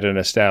wouldn't get an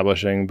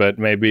establishing, but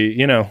maybe,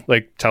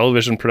 like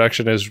television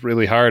production is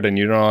really hard and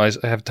you don't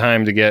always have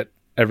time to get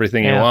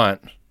everything you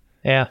want.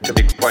 Yeah. To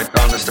be quite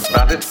honest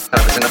about it,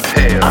 I was in a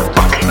pail.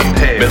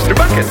 Mr.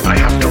 Bucket, I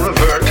have to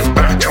revert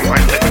back to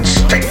my living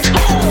state.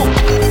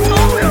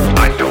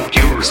 I don't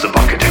use the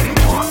bucket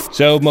anymore.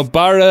 So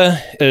Mabara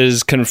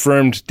is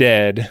confirmed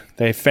dead.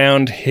 They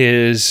found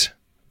his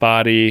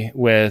body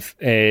with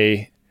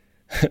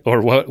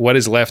or what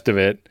is left of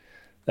it.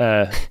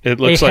 It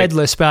looks a like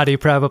headless body,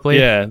 probably.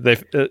 Yeah,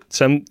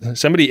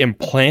 somebody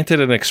implanted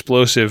an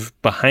explosive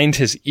behind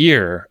his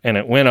ear and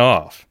it went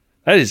off.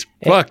 That is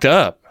fucked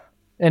up.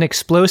 An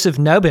explosive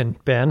nubbin,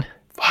 Ben.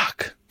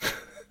 Fuck.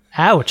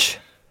 Ouch.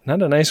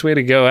 Not a nice way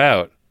to go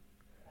out.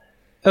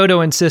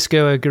 Odo and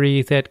Cisco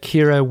agree that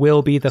Kira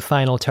will be the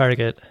final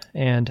target,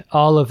 and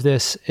all of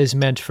this is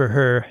meant for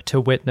her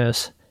to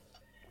witness.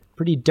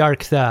 Pretty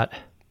dark thought.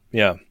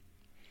 Yeah.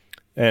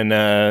 And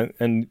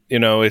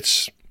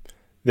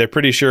they're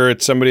pretty sure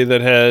it's somebody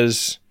that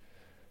has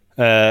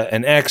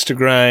an axe to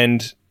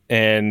grind,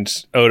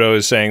 and Odo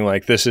is saying,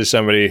 like, this is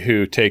somebody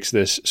who takes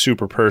this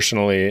super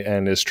personally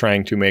and is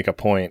trying to make a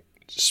point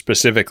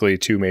specifically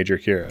to Major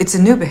Kira. It's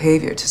a new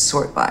behavior to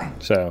sort by.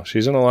 So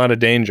she's in a lot of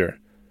danger.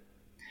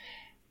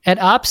 At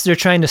Ops, they're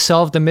trying to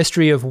solve the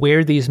mystery of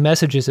where these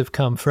messages have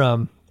come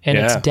from, and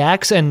it's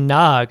Dax and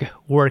Nog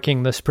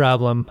working this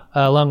problem,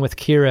 along with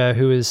Kira,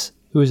 who is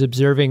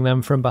observing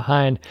them from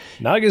behind.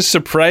 Nog is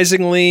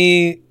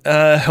surprisingly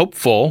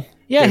helpful.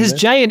 Yeah, his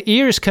giant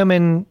ears come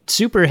in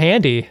super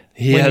handy.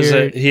 He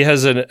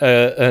has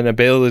an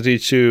ability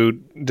to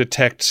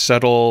detect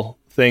subtle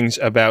things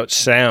about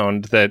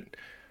sound that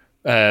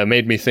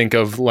made me think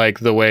of like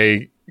the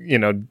way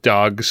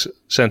dogs'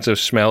 sense of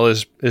smell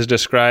is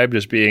described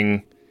as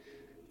being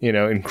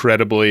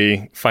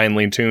incredibly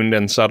finely tuned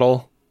and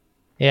subtle.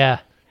 Yeah.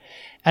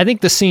 I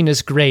think the scene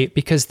is great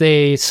because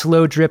they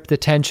slow drip the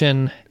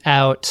tension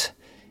out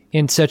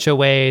in such a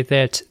way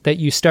that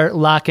you start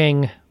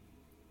locking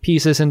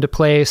pieces into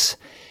place.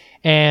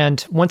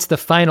 And once the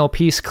final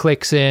piece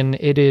clicks in,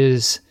 it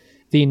is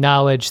the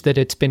knowledge that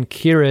it's been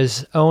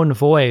Kira's own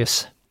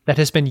voice that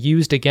has been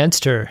used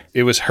against her.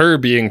 It was her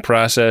being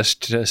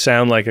processed to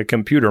sound like a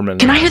computerman.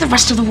 Can I hear the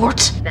rest of the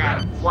words?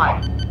 That's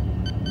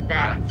 1.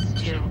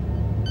 That's 2.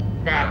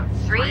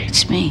 That's 3.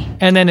 It's me.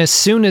 And then as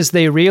soon as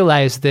they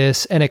realize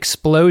this, an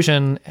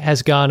explosion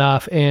has gone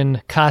off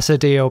in Casa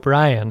de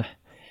O'Brien.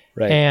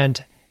 Right.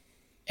 And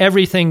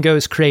everything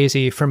goes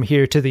crazy from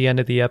here to the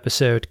end of the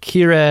episode.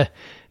 Kira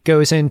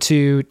goes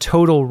into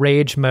total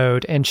rage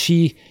mode, and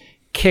she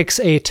kicks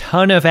a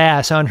ton of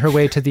ass on her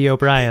way to the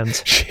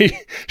O'Briens.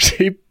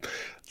 She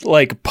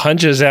like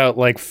punches out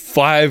like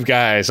 5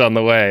 guys on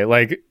the way.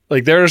 Like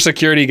there are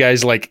security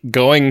guys like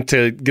going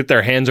to get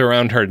their hands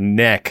around her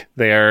neck.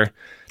 They are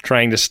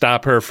trying to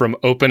stop her from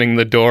opening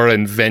the door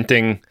and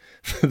venting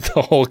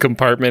the whole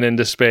compartment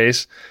into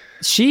space.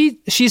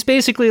 She's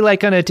basically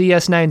like on a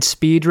DS9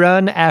 speed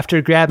run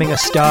after grabbing a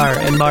star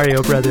in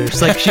Mario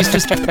Brothers. Like she's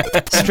just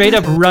straight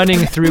up running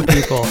through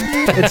people.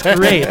 It's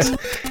great.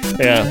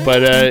 Yeah,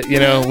 but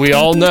we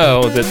all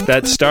know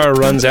that star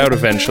runs out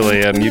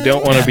eventually, and you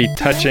don't want to be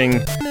touching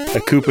a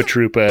Koopa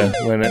Troopa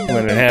when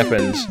it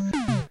happens.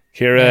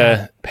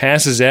 Kira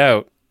passes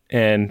out,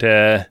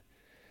 and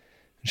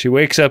she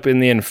wakes up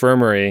in the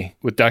infirmary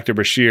with Dr.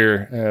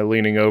 Bashir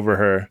leaning over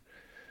her,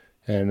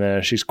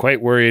 and she's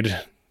quite worried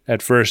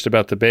at first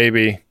about the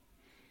baby.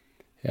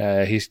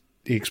 He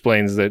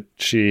explains that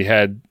she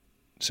had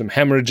some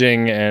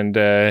hemorrhaging,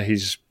 and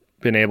he's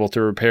been able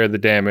to repair the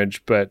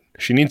damage, but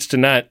she needs to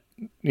not,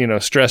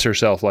 stress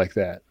herself like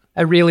that.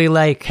 I really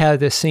like how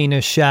this scene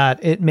is shot.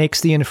 It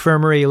makes the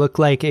infirmary look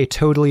like a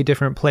totally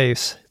different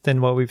place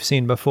than what we've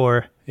seen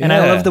before. Yeah. And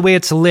I love the way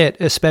it's lit,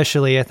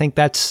 especially. I think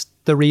that's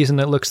the reason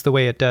it looks the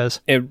way it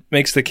does. It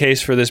makes the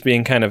case for this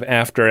being kind of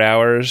after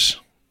hours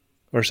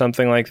or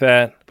something like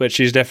that. But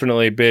she's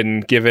definitely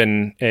been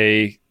given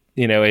a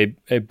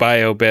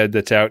bio bed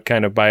that's out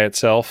kind of by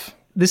itself.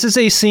 This is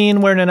a scene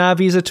where an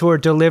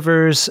avisator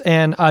delivers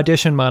an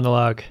audition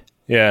monologue.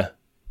 Yeah.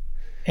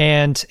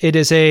 And it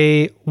is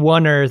a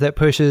oneer that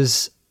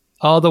pushes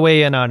all the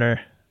way in on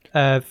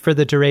her for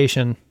the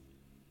duration.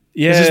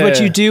 Yeah. This is what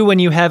you do when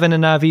you have an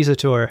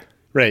avisator.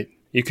 Right.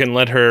 You can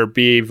let her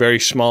be very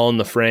small in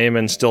the frame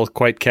and still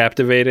quite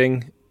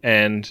captivating,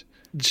 and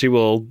she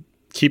will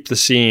keep the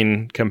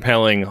scene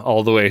compelling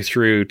all the way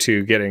through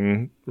to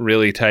getting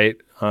really tight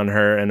on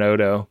her and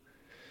Odo.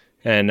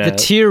 And the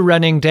tear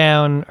running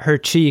down her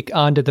cheek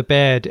onto the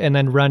bed and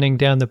then running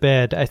down the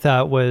bed, I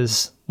thought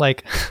was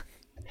like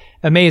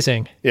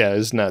amazing. Yeah,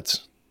 it's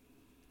nuts.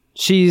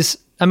 She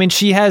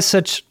has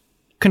such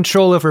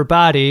control of her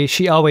body.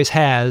 She always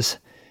has,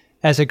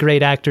 as a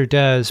great actor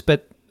does,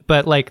 but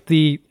like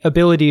the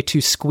ability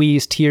to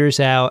squeeze tears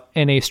out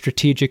in a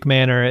strategic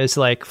manner is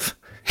like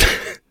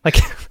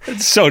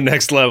it's so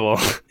next level.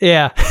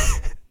 Yeah.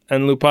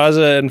 And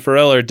Lupaza and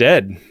Pharrell are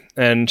dead,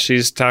 and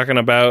she's talking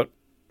about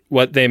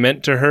what they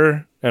meant to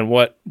her and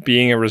what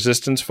being a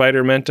resistance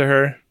fighter meant to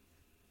her,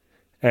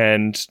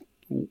 and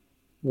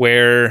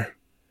where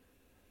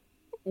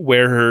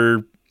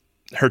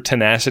her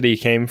tenacity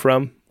came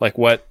from, like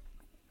what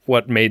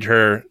made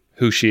her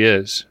who she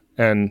is.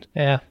 And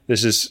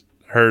this is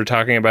her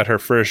talking about her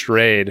first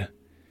raid,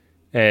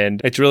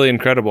 and it's really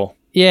incredible.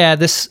 Yeah,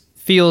 this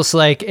feels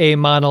like a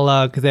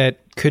monologue that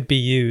could be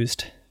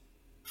used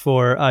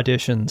for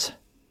auditions.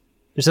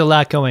 There's a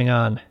lot going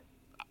on.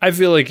 I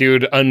feel like you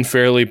would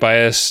unfairly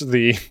bias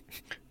the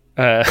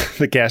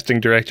casting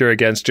director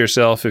against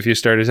yourself if you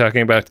started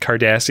talking about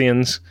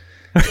Cardassians.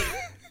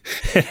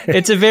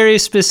 It's a very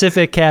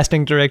specific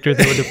casting director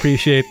that would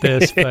appreciate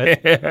this,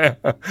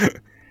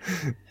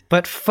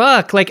 but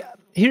fuck, like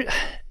here,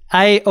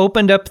 I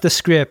opened up the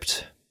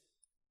script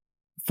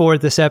for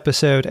this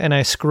episode and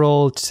I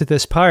scrolled to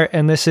this part,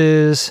 and this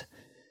is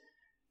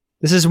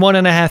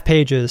 1.5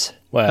 pages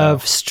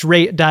of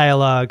straight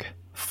dialogue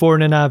for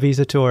Nana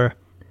Visitor,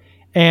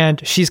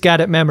 and she's got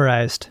it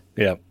memorized.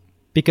 Yeah,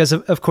 because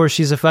of course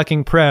she's a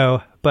fucking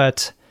pro,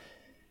 but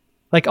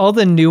like all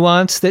the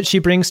nuance that she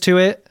brings to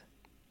it,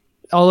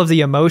 all of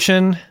the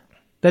emotion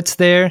that's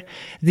there,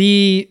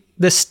 the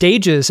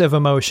stages of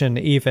emotion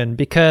even,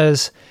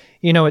 because,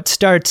 you know, it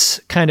starts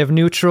kind of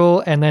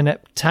neutral and then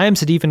at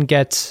times it even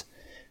gets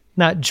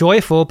not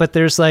joyful, but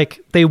there's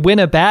like, they win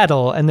a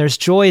battle and there's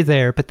joy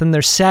there, but then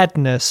there's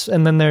sadness,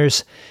 and then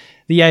there's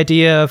the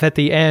idea of at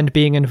the end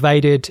being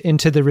invited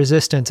into the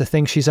resistance, a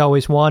thing she's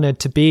always wanted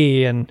to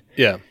be. And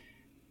yeah,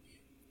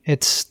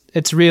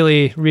 it's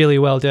really, really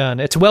well done.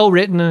 It's well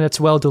written and it's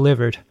well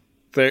delivered.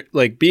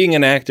 Like being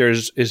an actor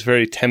is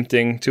very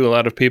tempting to a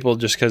lot of people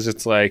just because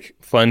it's like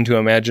fun to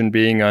imagine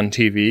being on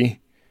TV.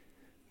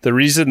 The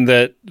reason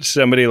that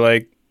somebody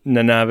like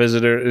Nana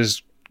Visitor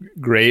is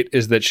great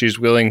is that she's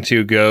willing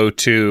to go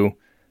to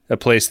a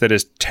place that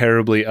is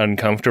terribly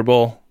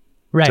uncomfortable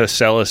to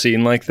sell a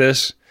scene like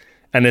this.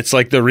 And it's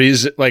like the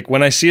reason, like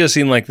when I see a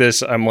scene like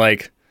this, I'm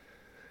like,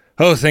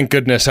 oh, thank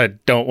goodness I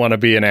don't want to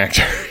be an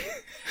actor.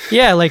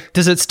 Yeah, like,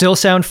 does it still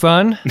sound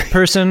fun?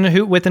 Person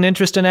who with an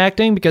interest in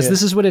acting? Because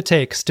this is what it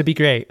takes to be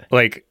great.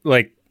 Like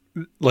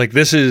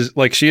this is,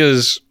 like, she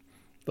is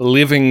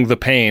living the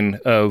pain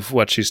of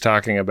what she's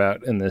talking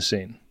about in this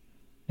scene.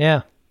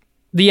 Yeah.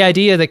 The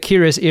idea that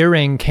Kira's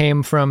earring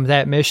came from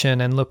that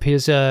mission and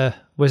Lupaza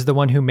was the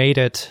one who made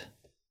it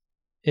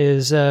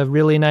is a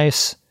really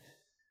nice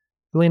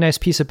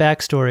piece of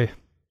backstory.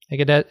 Like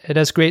it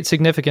has great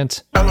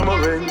significance. Come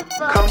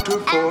to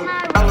Fort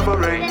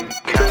Alvarin.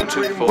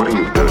 What are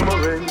you doing?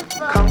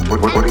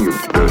 What are you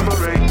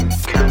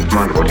doing?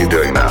 Mind what are you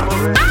doing now?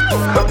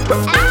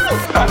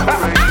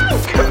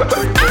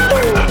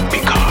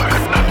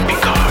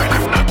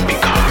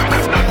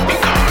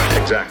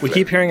 Exactly. We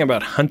keep hearing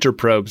about hunter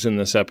probes in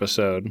this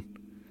episode.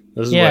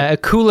 This is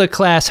Akula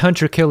class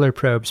hunter killer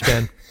probes,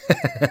 Ben.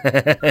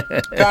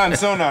 Con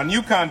sonar,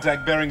 new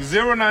contact bearing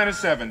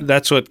 097.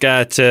 That's what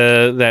got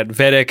that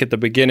Vedic at the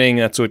beginning.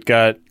 That's what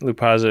got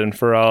Lupaza and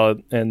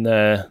Pharrell and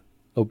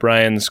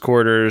O'Brien's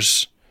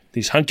quarters.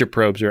 These hunter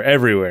probes are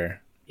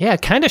everywhere. Yeah,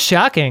 kind of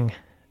shocking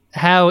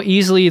how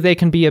easily they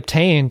can be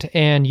obtained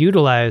and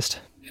utilized.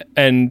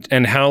 And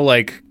how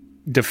like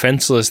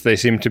defenseless they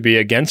seem to be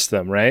against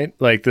them, right?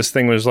 Like this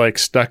thing was like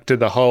stuck to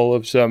the hull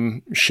of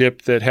some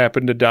ship that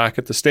happened to dock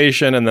at the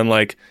station and then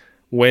like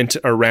went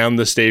around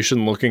the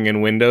station looking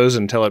in windows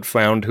until it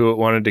found who it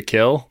wanted to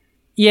kill.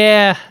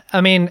 Yeah, I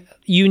mean,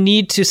 you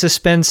need to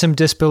suspend some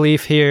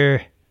disbelief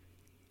here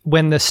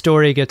when the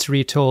story gets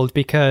retold,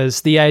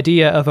 because the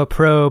idea of a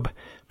probe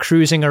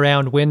cruising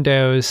around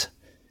windows,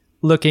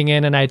 looking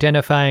in and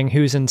identifying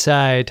who's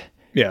inside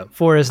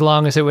for as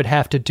long as it would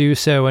have to do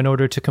so in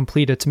order to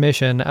complete its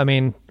mission. I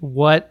mean,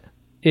 what's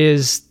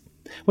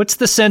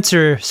the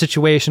censor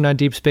situation on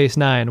Deep Space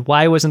Nine?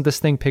 Why wasn't this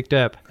thing picked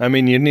up? I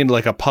mean, you need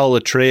like a Paul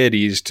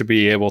Atreides to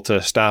be able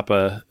to stop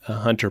a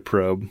hunter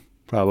probe,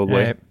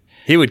 probably. Right.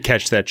 He would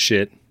catch that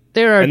shit.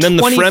 And then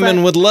the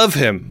Fremen would love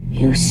him.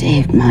 You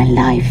saved my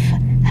life,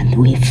 and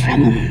we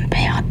Fremen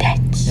pay our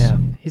debts. Yeah,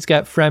 he's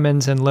got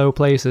Fremens in low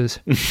places.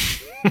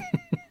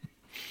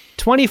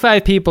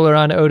 25 people are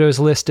on Odo's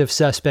list of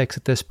suspects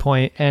at this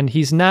point, and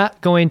he's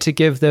not going to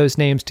give those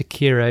names to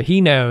Kira.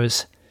 He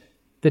knows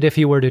that if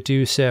he were to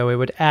do so, it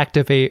would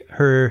activate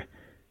her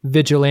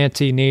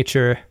vigilante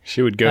nature.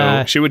 She would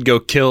go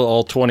kill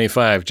all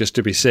 25 just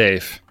to be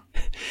safe.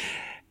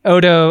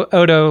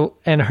 Odo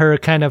and her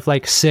kind of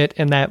like sit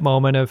in that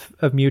moment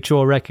of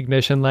mutual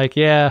recognition, like,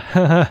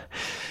 yeah,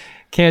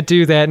 can't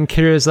do that. And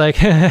Kira's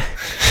like,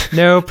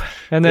 nope.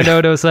 And then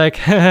Odo's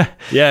like, yeah,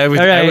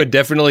 I would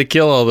definitely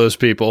kill all those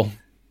people.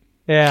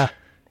 Yeah.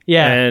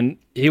 Yeah. And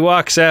he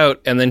walks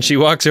out, and then she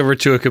walks over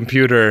to a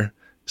computer,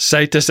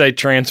 site-to-site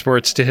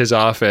transports to his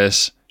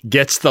office,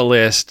 gets the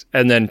list,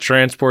 and then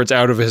transports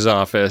out of his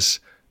office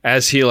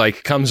as he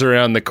like comes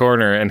around the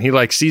corner, and he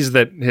like sees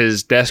that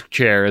his desk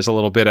chair is a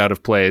little bit out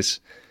of place,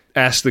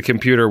 asks the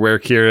computer where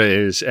Kira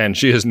is, and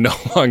she is no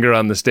longer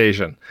on the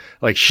station.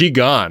 Like, she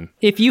gone.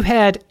 If you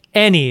had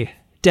any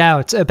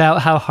doubts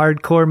about how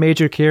hardcore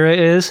Major Kira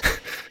is,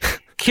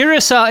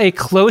 Kira saw a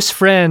close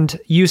friend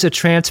use a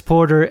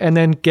transporter and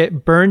then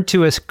get burned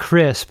to a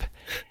crisp.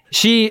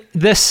 She,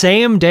 the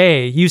same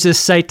day, uses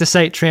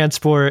site-to-site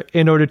transport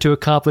in order to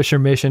accomplish her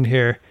mission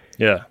here.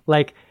 Yeah.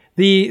 Like,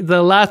 the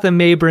Latham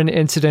Mabrin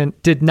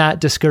incident did not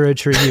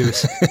discourage her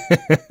use.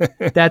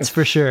 That's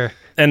for sure.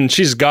 And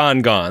she's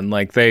gone.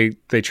 Like, they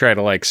try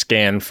to, like,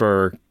 scan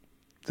for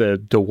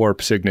the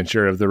warp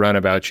signature of the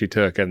runabout she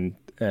took, and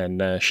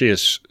she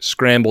has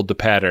scrambled the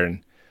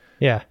pattern.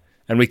 Yeah.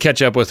 And we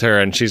catch up with her,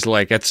 and she's,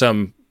 like, at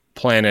some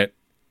planet,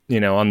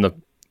 on the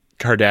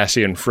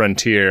Cardassian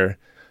frontier,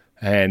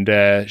 and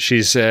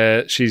she's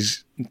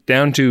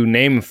down to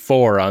name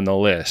 4 on the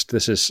list.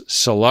 This is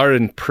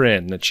Solaran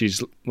Prin that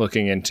she's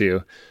looking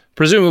into.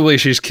 Presumably,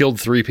 she's killed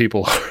 3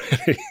 people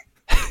already.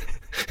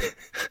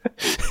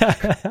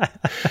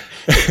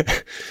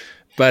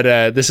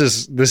 But this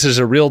is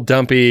a real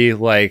dumpy,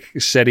 like,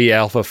 SETI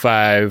Alpha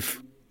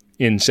 5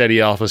 in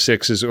SETI Alpha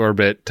 6's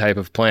orbit type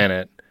of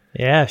planet.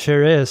 Yeah,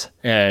 sure is.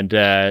 And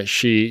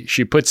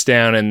she puts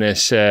down in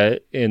this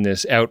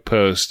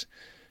outpost.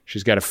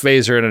 She's got a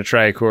phaser and a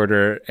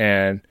tricorder,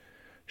 and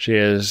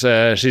she's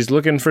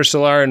looking for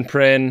Solaran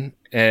Prin,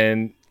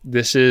 and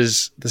this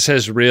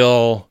has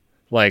real,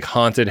 like,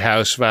 haunted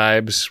house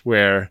vibes,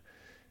 where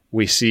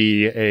we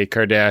see a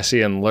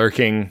Cardassian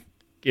lurking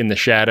in the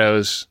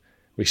shadows.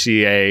 We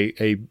see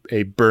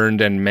a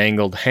burned and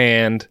mangled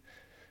hand.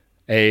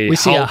 We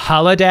see a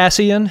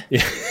Holodassian.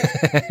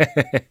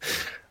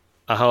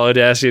 A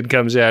Holodassian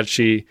comes out.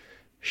 She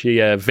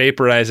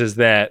vaporizes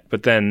that,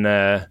 but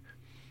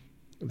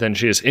then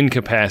she is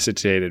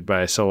incapacitated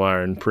by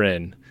Solaran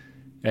Prin.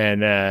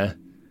 And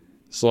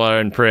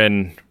Solaran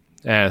Prin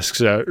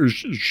asks, is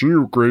she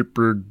a great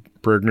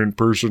big pregnant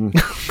person?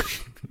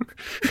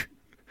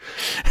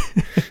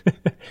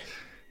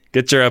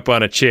 Gets her up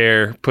on a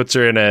chair, puts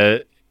her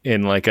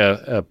in like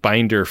a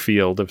binder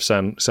field of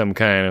some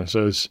kind, and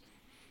says,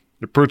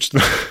 it puts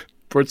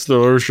the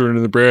lotion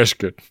in the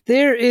basket.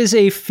 There is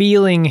a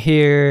feeling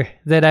here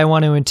that I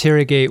want to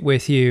interrogate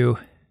with you,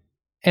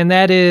 and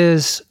that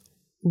is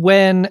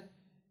when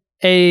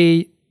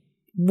a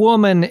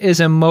woman is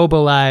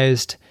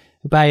immobilized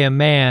by a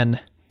man,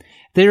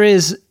 there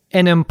is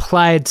an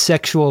implied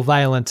sexual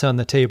violence on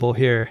the table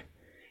here.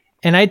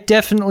 And I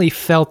definitely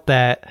felt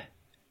that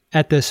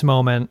at this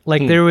moment.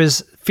 Like, there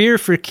was fear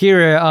for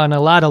Kira on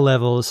a lot of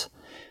levels,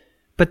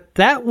 but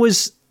that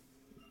was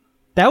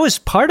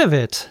part of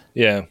it.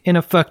 Yeah. In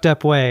a fucked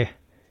up way.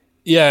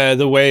 Yeah,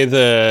 the way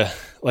the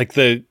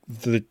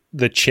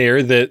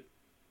chair that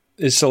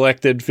is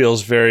selected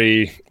feels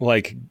very,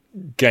 like,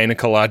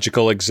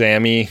 gynecological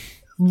exam-y.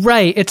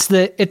 Right. It's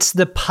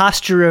the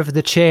posture of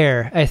the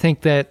chair, I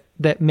think, that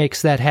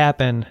makes that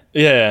happen.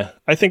 Yeah.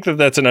 I think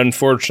that's an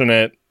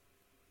unfortunate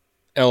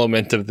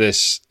element of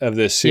this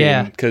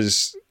scene,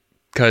 because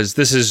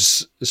this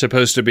is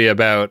supposed to be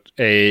about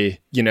a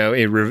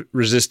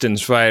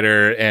resistance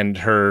fighter and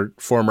her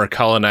former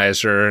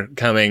colonizer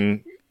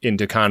coming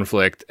into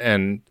conflict,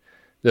 and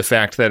the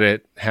fact that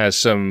it has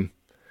some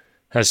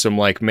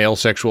like male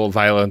sexual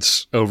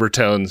violence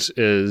overtones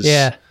is,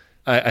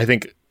 I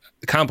think,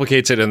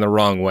 complicates it in the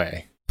wrong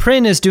way.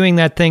 Prin is doing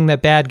that thing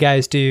that bad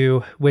guys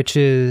do, which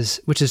is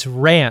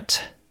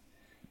rant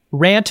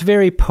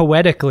very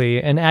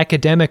poetically and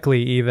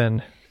academically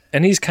even.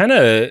 And he's kind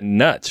of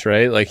nuts,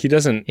 right? Like, he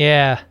doesn't.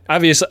 Yeah.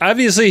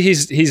 Obviously,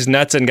 he's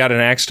nuts and got an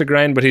axe to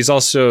grind, but he's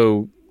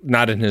also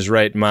not in his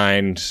right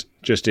mind,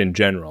 just in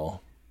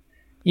general.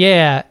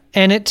 Yeah,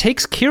 and it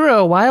takes Kira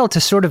a while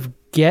to sort of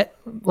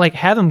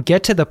have him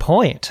get to the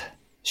point.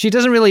 She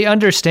doesn't really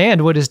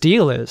understand what his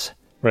deal is.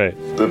 Right.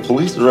 The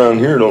police around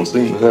here don't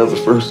seem to have the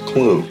first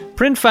clue.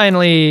 Prin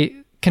finally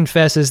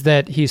confesses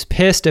that he's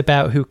pissed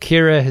about who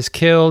Kira has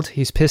killed.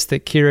 He's pissed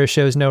that Kira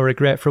shows no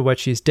regret for what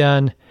she's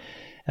done.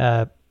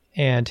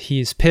 And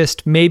he's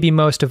pissed, maybe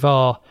most of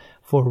all,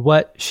 for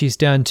what she's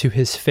done to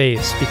his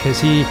face,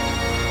 because he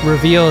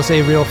reveals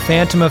a real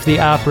Phantom of the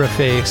Opera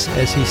face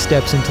as he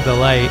steps into the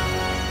light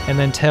and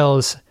then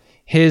tells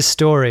his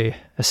story,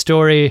 a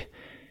story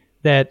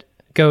that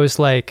goes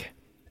like,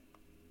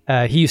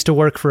 he used to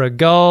work for a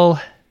gull,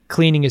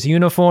 cleaning his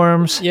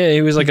uniforms. Yeah,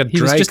 he was like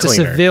he was just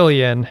cleaner. A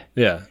civilian.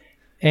 Yeah.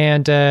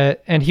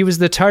 And he was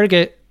the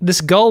target,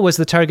 this gull was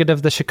the target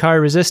of the Shakaar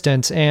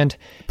Resistance, and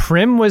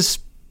Prim was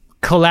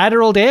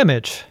collateral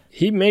damage.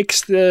 He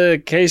makes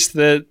the case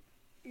that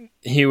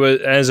he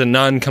was, as a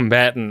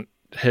non-combatant,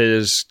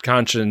 his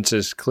conscience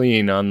is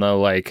clean on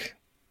the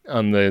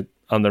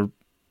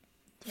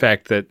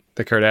fact that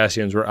the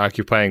Cardassians were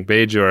occupying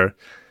Bajor.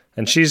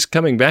 And she's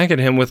coming back at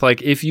him with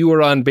like, if you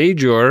were on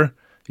Bajor,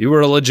 you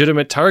were a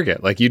legitimate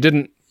target. Like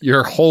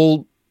your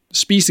whole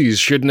species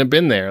shouldn't have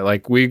been there.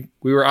 Like we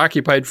were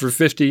occupied for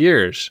 50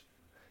 years.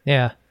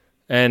 Yeah.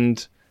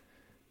 And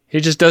he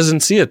just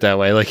doesn't see it that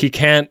way. Like he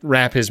can't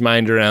wrap his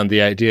mind around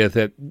the idea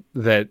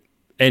that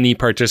any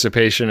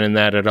participation in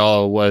that at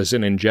all was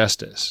an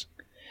injustice.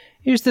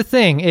 Here's the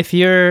thing.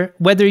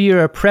 Whether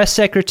you're a press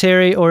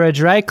secretary or a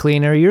dry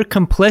cleaner, you're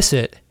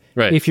complicit.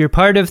 Right. If you're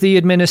part of the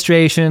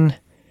administration,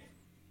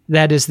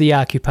 that is the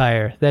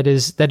occupier. That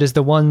is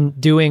the one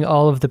doing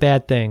all of the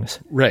bad things.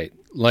 Right.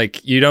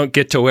 Like you don't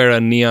get to wear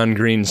a neon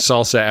green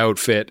salsa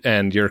outfit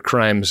and your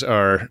crimes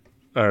are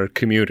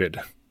commuted.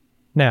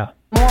 No.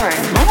 Morn.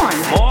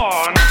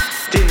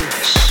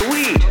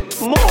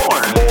 Sweet. Morn.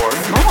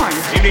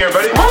 You near,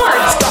 buddy?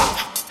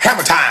 Stop.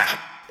 Hammer time.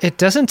 It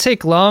doesn't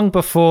take long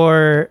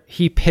before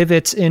he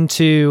pivots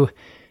into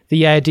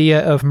the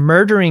idea of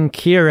murdering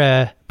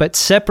Kira, but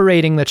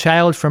separating the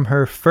child from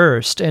her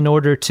first in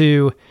order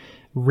to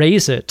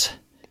raise it.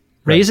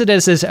 Right. Raise it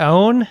as his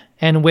own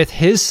and with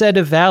his set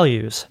of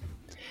values.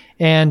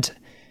 And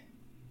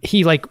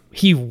he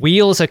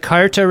wheels a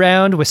cart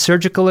around with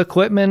surgical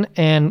equipment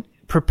and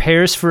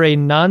prepares for a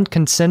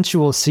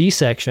non-consensual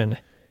C-section.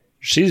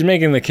 She's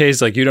making the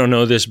case like, you don't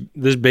know, this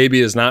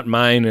baby is not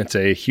mine. It's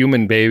a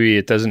human baby.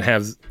 It doesn't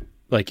have,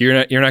 like, you're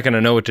not going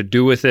to know what to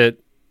do with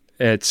it.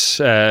 It's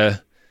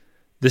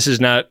this is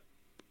not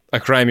a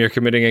crime you're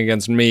committing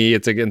against me.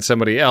 It's against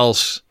somebody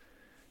else.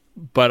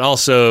 But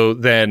also,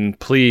 then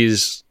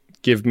please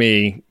give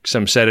me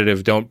some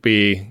sedative. Don't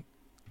be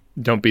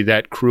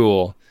that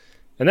cruel.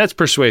 And that's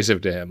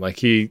persuasive to him. Like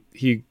he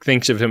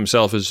thinks of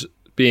himself as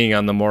being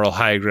on the moral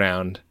high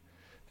ground.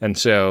 And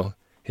so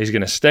he's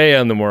going to stay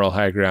on the moral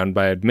high ground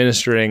by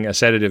administering a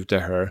sedative to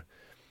her.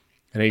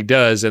 And he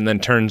does, and then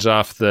turns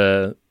off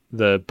the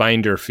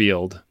binder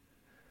field.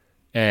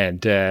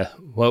 And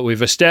what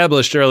we've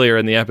established earlier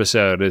in the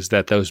episode is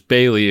that those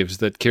bay leaves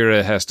that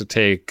Kira has to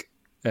take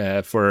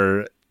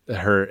for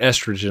her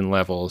estrogen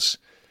levels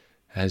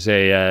has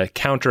a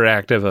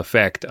counteractive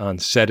effect on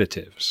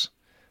sedatives.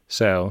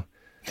 So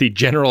the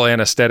general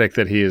anesthetic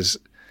that he has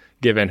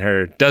given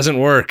her doesn't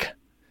work,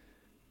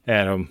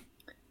 Adam.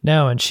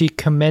 No, and she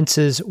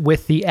commences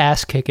with the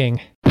ass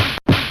kicking.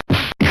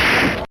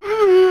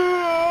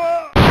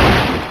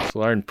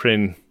 Lauren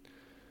Prin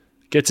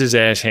gets his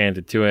ass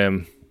handed to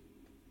him.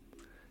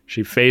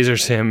 She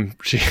phasers him.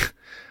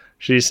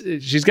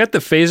 She's got the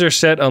phaser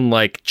set on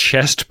like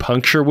chest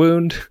puncture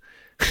wound.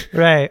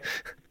 Right.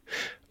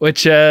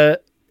 Which I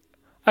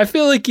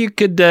feel like you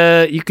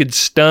could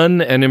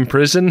stun and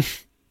imprison,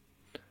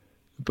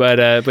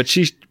 but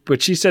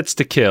she sets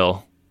to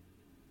kill.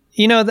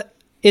 You know,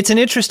 it's an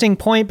interesting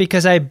point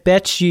because I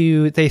bet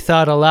you they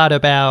thought a lot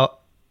about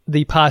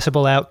the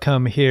possible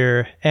outcome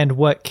here and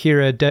what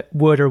Kira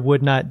would or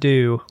would not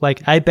do.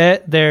 Like, I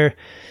bet there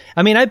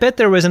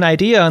was an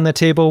idea on the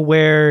table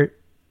where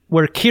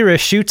Kira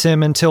shoots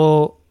him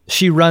until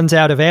she runs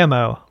out of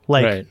ammo,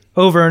 like right.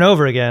 over and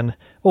over again.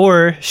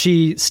 Or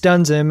she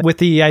stuns him with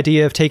the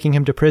idea of taking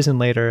him to prison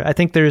later. I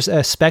think there's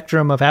a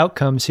spectrum of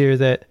outcomes here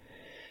that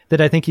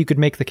I think you could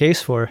make the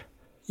case for.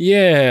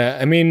 Yeah,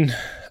 I mean,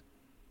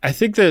 I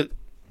think that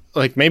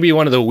like maybe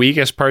one of the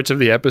weakest parts of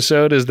the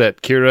episode is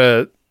that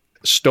Kira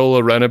stole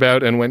a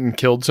runabout and went and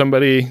killed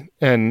somebody,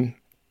 and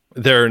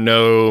there are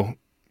no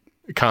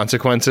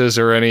consequences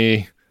or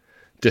any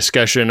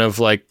discussion of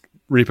like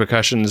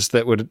repercussions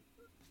that would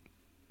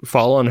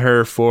fall on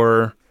her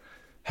for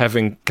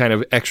having kind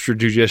of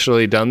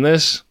extrajudicially done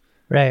this.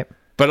 Right.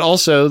 But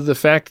also the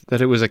fact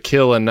that it was a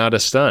kill and not a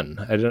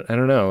stun. I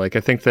don't know. Like, I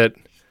think that,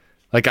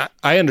 like,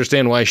 I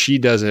understand why she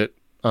does it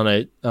on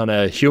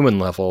a human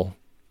level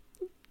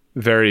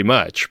very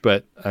much,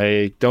 but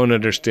I don't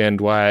understand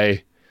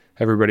why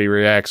everybody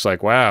reacts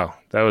like, wow,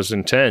 that was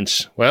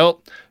intense.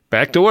 Well,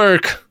 back to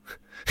work.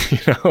 You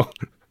know?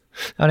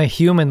 On a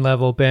human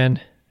level,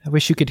 Ben, I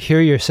wish you could hear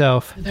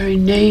yourself. The very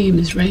name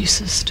is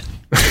racist.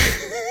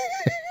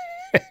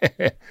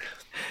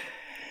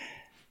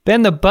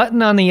 Ben, the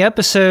button on the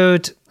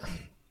episode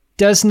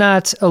does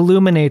not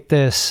illuminate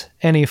this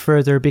any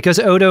further because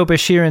Odo,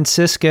 Bashir, and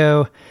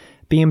Sisko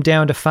beam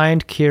down to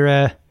find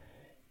Kira.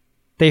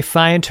 They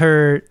find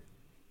her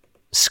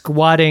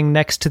squatting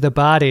next to the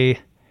body,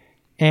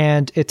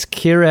 and it's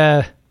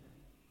Kira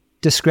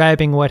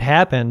describing what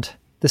happened,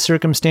 the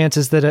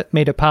circumstances that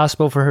made it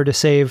possible for her to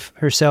save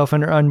herself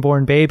and her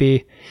unborn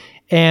baby.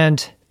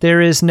 And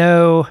there is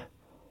no...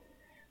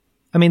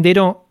 I mean, they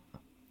don't...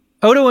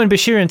 Odo and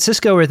Bashir and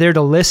Sisko are there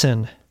to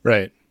listen.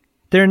 Right.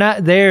 They're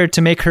not there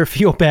to make her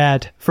feel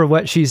bad for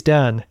what she's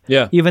done.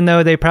 Yeah. Even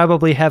though they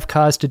probably have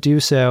cause to do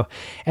so.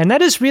 And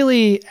that is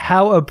really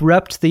how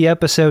abrupt the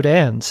episode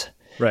ends.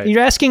 Right.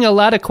 You're asking a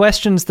lot of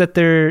questions that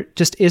there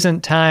just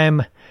isn't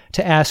time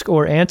to ask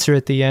or answer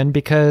at the end,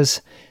 because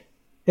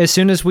as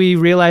soon as we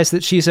realize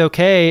that she's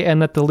okay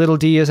and that the little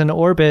D is in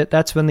orbit,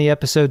 that's when the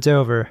episode's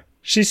over.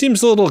 She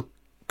seems a little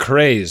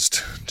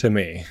crazed to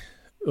me.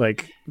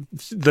 Like,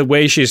 the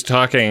way she's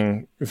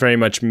talking very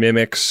much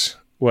mimics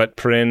what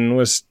Prin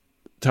was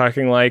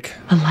talking like.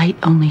 A light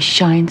only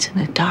shines in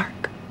the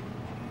dark.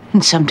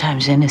 And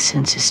sometimes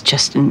innocence is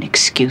just an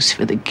excuse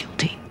for the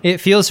guilty. It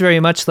feels very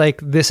much like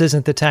this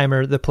isn't the time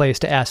or the place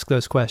to ask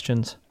those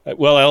questions.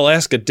 Well, I'll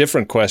ask a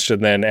different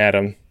question then,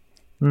 Adam.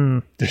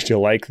 Did you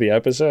like the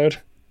episode?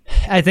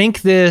 I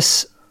think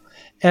this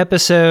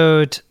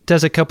episode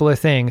does a couple of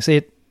things.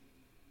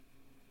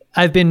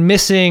 I've been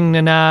missing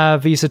Nana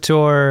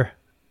Visitor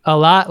a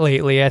lot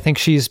lately. I think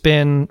she's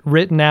been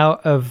written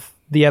out of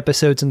the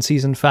episodes in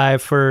season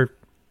 5 for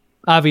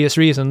obvious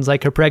reasons,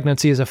 like her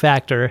pregnancy is a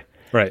factor.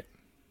 Right.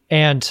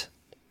 And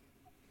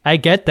I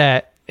get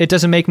that. It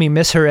doesn't make me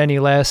miss her any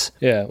less.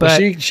 Yeah, but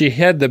well, she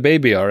had the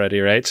baby already,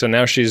 right? So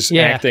now she's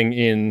acting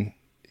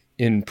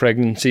in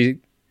pregnancy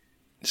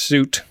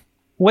suit.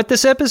 What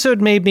this episode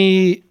made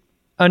me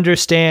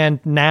understand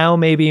now,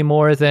 maybe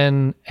more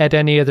than at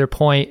any other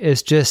point,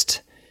 is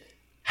just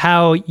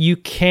how you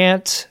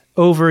can't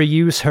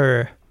overuse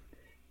her.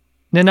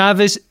 Nana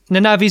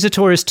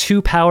Visitor is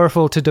too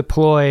powerful to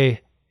deploy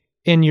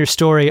in your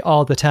story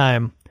all the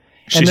time.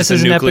 She's this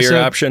is the nuclear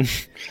option.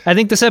 I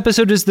think this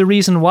episode is the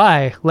reason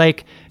why.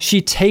 Like,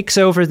 she takes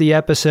over the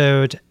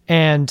episode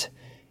and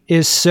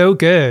is so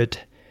good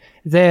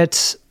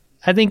that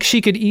I think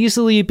she could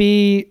easily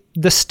be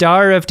the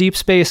star of Deep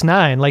Space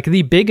Nine, like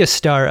the biggest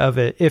star of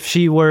it, if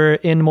she were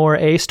in more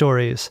A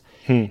stories.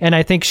 And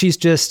I think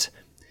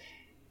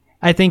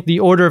I think the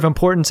order of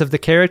importance of the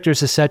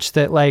characters is such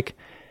that, like,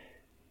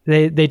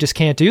 they just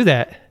can't do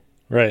that.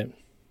 Right.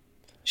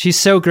 She's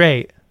so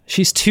great.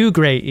 She's too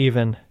great,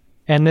 even.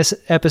 And this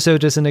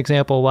episode is an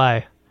example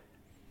why.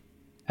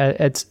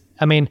 I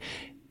mean,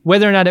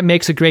 whether or not it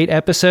makes a great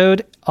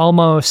episode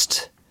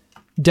almost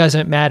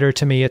doesn't matter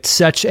to me. It's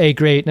such a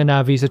great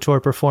Nana Visitor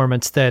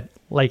performance that,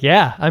 like,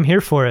 yeah, I'm here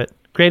for it.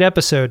 Great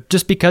episode,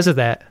 just because of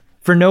that,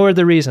 for no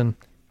other reason.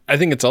 I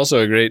think it's also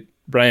a great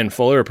Brian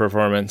Fuller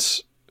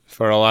performance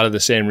for a lot of the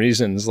same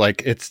reasons.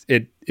 Like,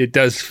 it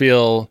does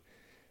feel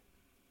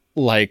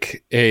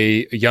like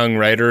a young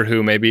writer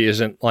who maybe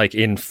isn't like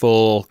in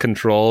full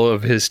control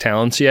of his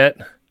talents yet,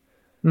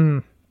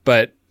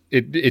 but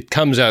it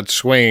comes out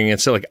swinging.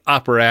 It's like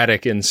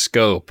operatic in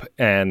scope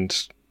and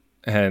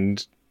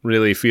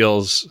really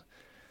feels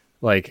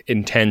like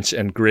intense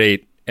and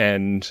great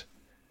and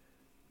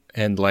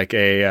like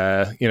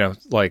a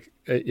like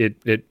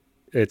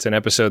it's an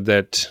episode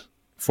that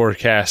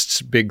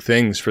forecasts big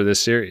things for this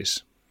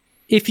series.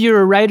 If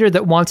you're a writer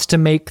that wants to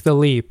make the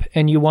leap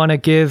and you want to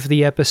give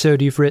the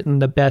episode you've written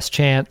the best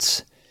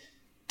chance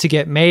to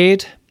get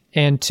made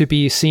and to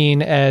be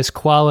seen as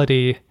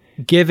quality,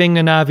 giving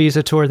Nana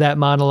Visitor that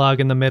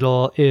monologue in the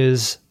middle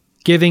is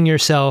giving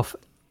yourself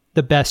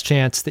the best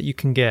chance that you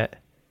can get.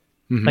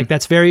 Like,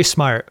 that's very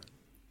smart.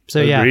 So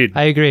Agreed. Yeah,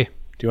 I agree.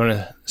 Do you want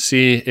to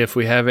see if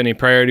we have any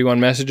priority 1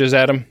 messages,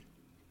 Adam?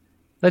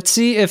 Let's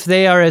see if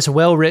they are as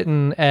well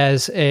written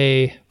as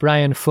a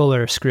Brian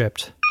Fuller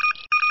script.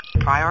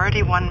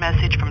 Priority 1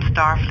 message from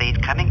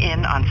Starfleet coming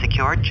in on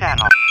secured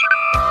channel.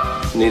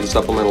 Need a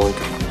supplemental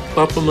income.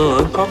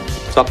 Supplemental income?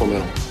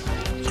 Supplemental.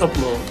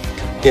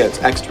 Yeah,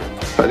 it's extra.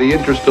 The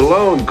interest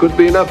alone could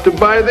be enough to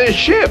buy this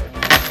ship.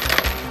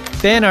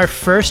 Ben, our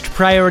first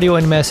priority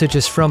 1 message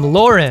is from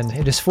Lauren.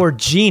 It is for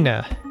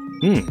Gina.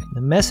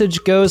 The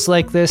message goes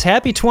like this.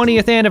 Happy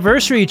 20th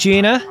anniversary,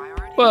 Gina.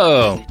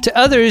 Whoa. To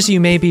others, you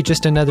may be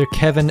just another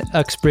Kevin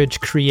Uxbridge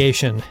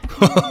creation.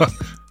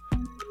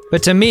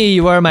 But to me,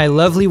 you are my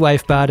lovely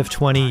wife bod of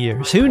 20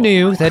 years. Who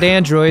knew that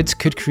androids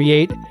could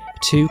create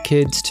 2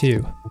 kids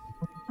too?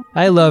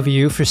 I love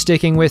you for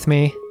sticking with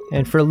me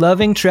and for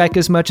loving Trek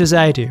as much as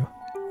I do.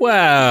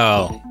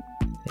 Wow.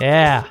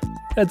 Yeah.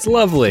 That's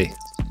lovely.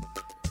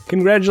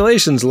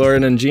 Congratulations,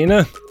 Lauren and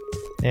Gina.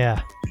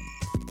 Yeah.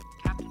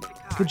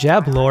 Good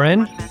job,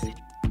 Lauren.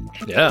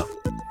 Yeah.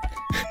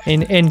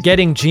 In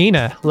getting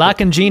Gina,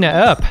 locking Gina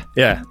up.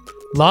 Yeah.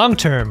 Long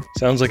term.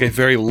 Sounds like a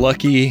very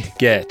lucky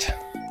get.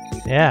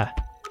 Yeah.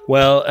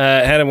 Well,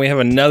 Adam, we have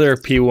another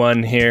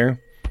P1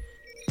 here.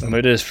 And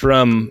it is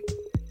from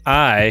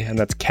I, and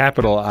that's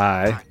capital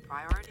I.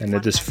 And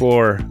it is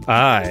for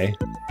I.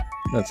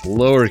 That's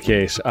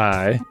lowercase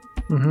I.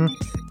 Mm-hmm.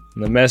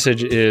 And the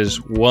message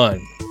is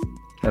 1.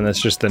 And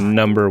that's just the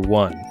number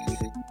 1.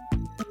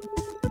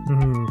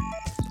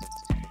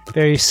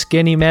 Very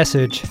skinny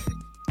message.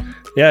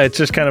 Yeah, it's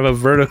just kind of a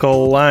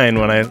vertical line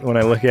when I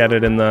look at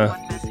it in the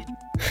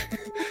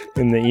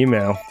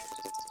email.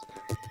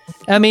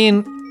 I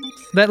mean,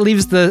 that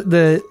leaves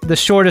the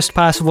shortest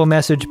possible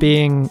message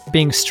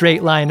being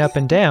straight line up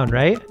and down,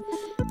 right?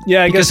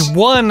 Yeah, I guess guess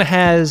 1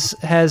 has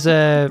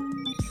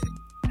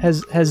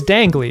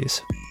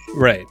danglies.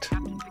 Right.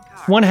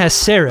 1 has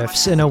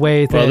serifs in a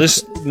way that. Well,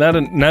 this not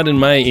in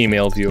my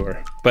email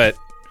viewer, but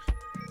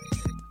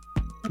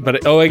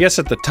I guess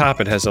at the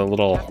top it has a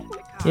little.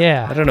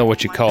 Yeah. I don't know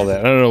what you call that.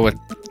 I don't know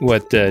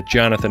what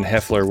Jonathan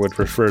Heffler would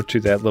refer to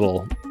that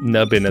little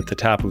nubbin at the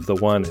top of the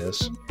 1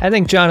 is. I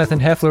think Jonathan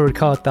Heffler would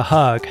call it the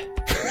hog,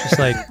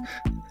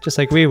 just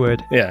like we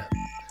would. Yeah.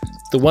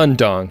 The one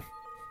dong.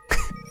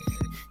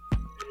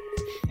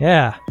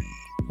 Yeah.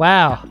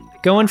 Wow.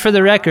 Going for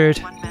the record.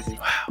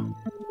 Wow.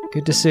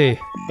 Good to see.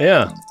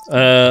 Yeah.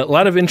 A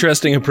lot of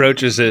interesting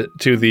approaches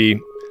to the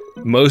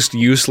most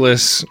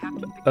useless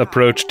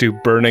approach to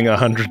burning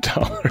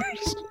 $100.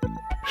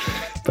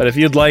 But if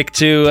you'd like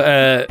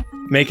to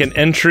make an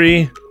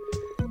entry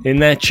in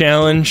that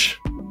challenge,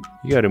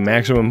 you go to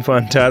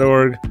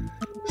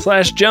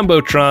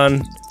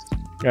MaximumFun.org/Jumbotron.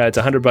 It's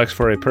 $100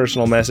 for a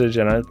personal message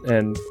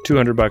and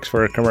 $200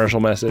 for a commercial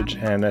message,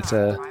 and that's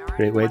a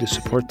great way to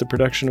support the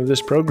production of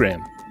this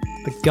program.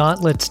 The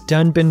gauntlet's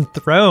done been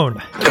thrown.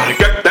 Gotta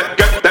get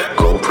that.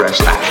 Go press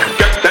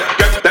that.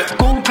 Get that.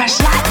 Go press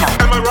that.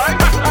 Am I right?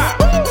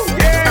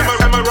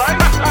 Yeah. Am I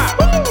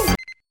right?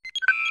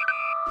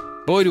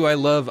 Boy, do I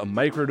love a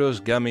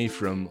microdose gummy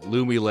from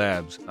Lumi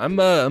Labs.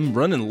 I'm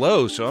running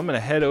low, so I'm going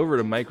to head over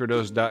to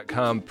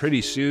microdose.com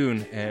pretty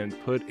soon and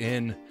put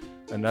in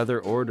another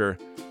order.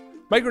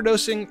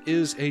 Microdosing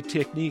is a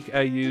technique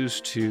I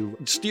use to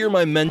steer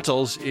my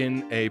mentals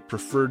in a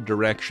preferred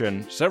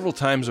direction several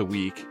times a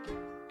week.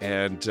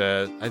 And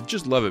I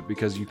just love it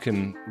because you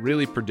can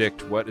really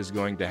predict what is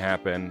going to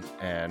happen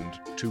and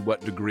to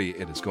what degree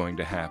it is going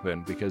to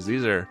happen, because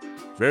these are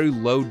very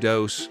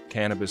low-dose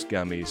cannabis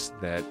gummies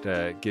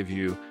that give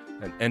you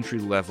an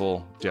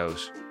entry-level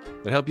dose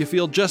that help you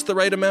feel just the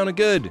right amount of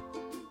good.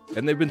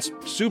 And they've been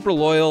super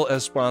loyal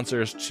as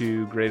sponsors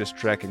to Greatest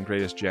Trek and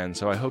Greatest Gen,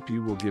 so I hope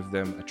you will give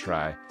them a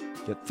try.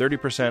 Get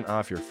 30%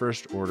 off your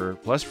first order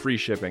plus free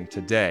shipping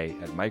today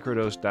at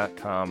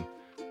microdose.com.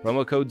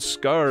 Promo code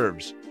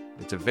SCARVES.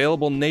 It's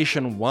available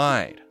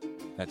nationwide.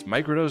 That's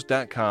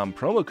microdose.com.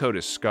 Promo code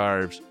is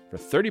SCARVES for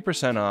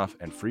 30% off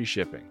and free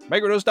shipping.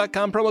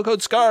 Microdose.com, promo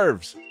code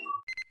SCARVES.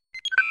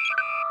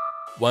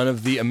 One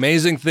of the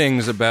amazing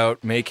things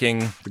about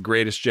making The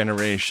Greatest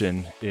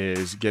Generation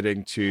is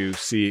getting to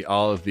see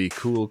all of the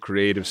cool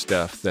creative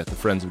stuff that the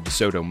Friends of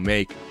DeSoto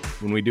make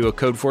when we do a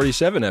Code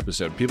 47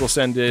 episode. People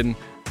send in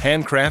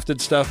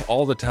handcrafted stuff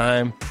all the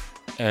time,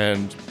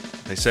 and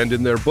they send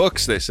in their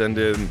books, they send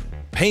in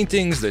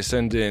paintings, they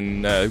send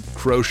in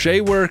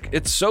crochet work.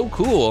 It's so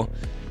cool.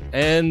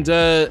 And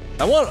I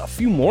want a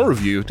few more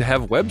of you to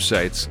have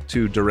websites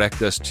to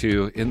direct us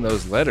to in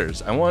those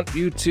letters. I want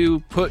you to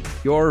put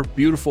your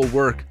beautiful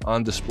work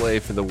on display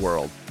for the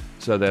world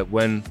so that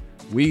when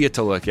we get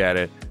to look at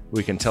it,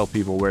 we can tell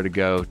people where to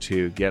go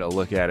to get a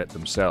look at it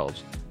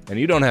themselves. And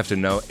you don't have to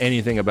know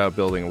anything about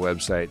building a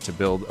website to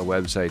build a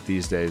website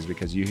these days,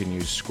 because you can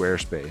use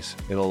Squarespace.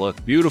 It'll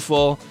look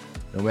beautiful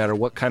no matter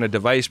what kind of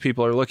device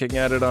people are looking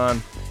at it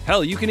on.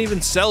 Hell, you can even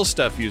sell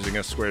stuff using a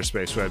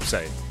Squarespace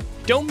website.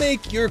 Don't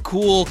make your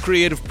cool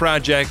creative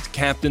project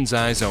Captain's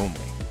Eyes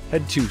only.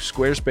 Head to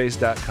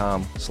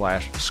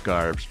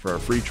squarespace.com/scarves for a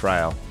free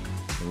trial.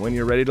 And when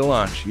you're ready to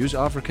launch, use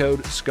offer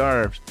code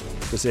SCARVES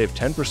to save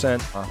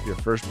 10% off your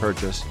first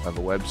purchase of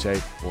a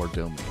website or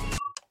domain.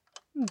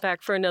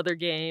 Back for another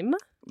game.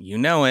 You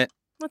know it.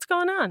 What's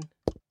going on?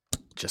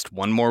 Just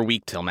one more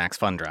week till Max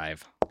Fun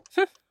Drive.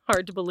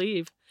 Hard to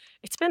believe.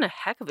 It's been a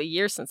heck of a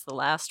year since the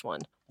last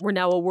one. We're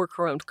now a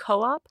worker-owned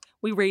co-op.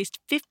 We raised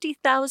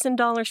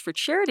 $50,000 for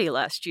charity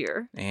last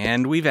year.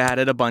 And we've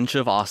added a bunch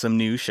of awesome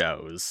new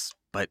shows.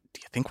 But do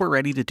you think we're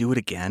ready to do it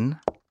again?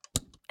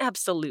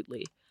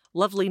 Absolutely.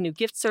 Lovely new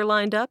gifts are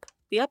lined up.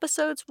 The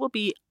episodes will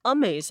be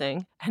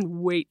amazing.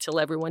 And wait till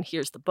everyone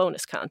hears the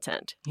bonus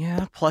content.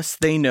 Yeah, plus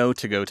they know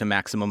to go to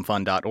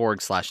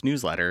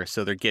MaximumFun.org/newsletter,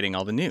 so they're getting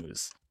all the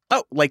news.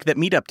 Oh, like that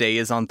Meetup Day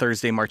is on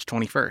Thursday, March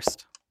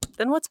 21st.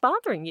 Then what's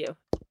bothering you?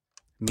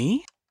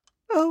 Me?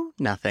 Oh,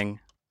 nothing.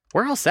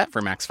 We're all set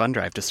for Max Fun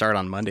Drive to start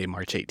on Monday,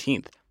 March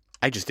 18th.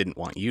 I just didn't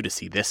want you to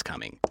see this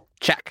coming.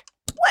 Check.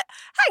 What?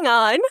 Hang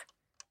on.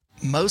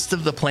 Most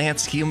of the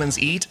plants humans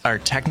eat are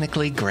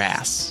technically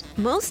grass.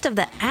 Most of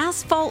the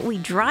asphalt we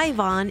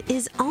drive on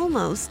is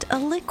almost a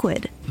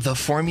liquid. The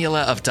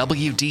formula of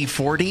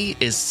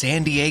WD-40 is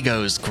San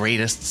Diego's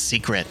greatest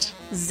secret.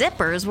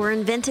 Zippers were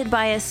invented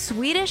by a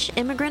Swedish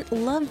immigrant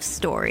love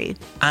story.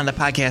 On the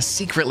podcast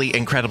Secretly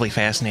Incredibly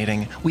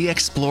Fascinating, we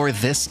explore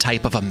this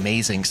type of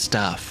amazing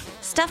stuff.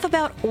 Stuff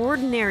about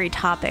ordinary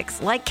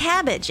topics like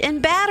cabbage and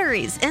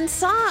batteries and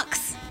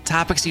socks.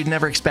 Topics you'd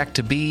never expect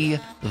to be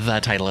the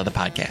title of the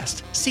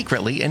podcast.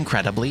 Secretly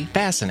Incredibly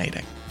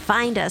Fascinating.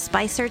 Find us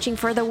by searching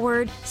for the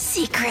word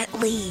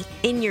secretly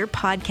in your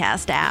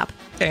podcast app.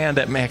 And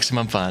at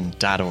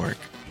MaximumFun.org.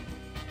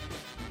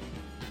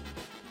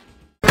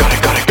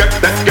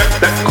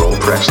 Go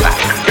press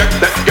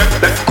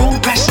that. Go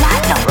press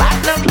platinum.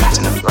 Go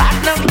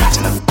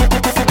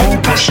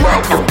press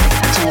platinum.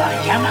 To our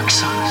Yamak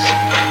songs.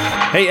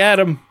 Hey,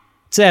 Adam.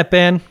 What's that,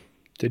 Ben?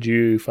 Did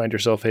you find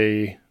yourself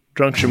a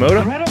drunk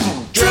Shimoda?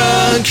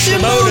 Drunk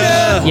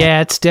Shimoda! Yeah,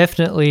 it's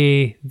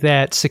definitely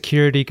that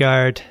security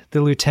guard,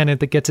 the lieutenant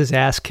that gets his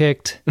ass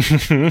kicked.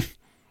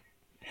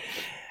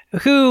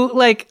 Who,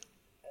 like,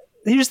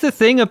 here's the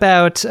thing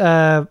about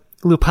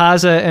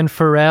Lupaza and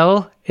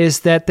Pharrell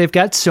is that they've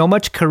got so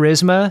much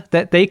charisma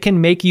that they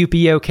can make you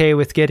be okay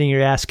with getting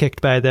your ass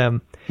kicked by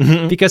them.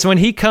 Because when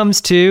he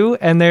comes to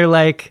and they're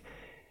like,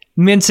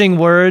 mincing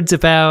words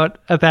about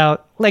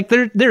like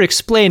they're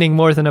explaining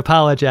more than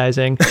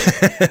apologizing.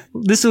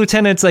 This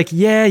lieutenant's like,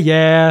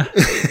 yeah,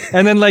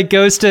 and then like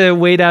goes to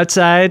wait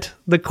outside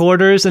the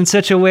quarters in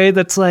such a way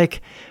that's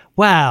like,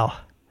 wow,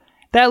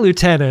 that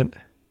lieutenant,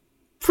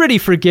 pretty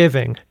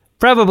forgiving.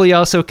 Probably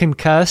also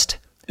concussed.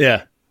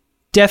 Yeah.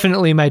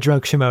 Definitely my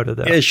drunk Shimoda,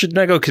 though. Yeah, should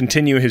not go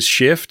continue his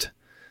shift.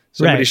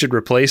 Somebody should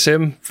replace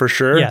him for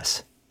sure.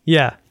 Yes.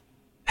 Yeah.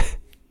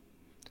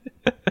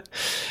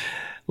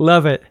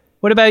 Love it.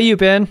 What about you,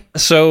 Ben?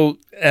 So,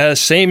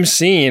 same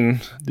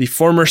scene. The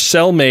former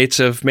cellmates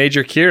of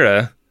Major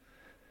Kira,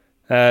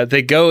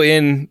 they go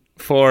in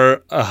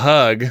for a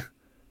hug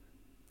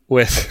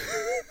with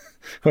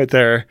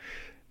her,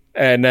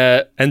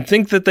 and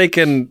think that they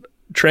can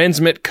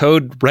transmit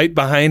code right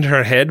behind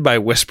her head by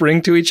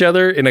whispering to each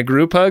other in a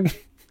group hug.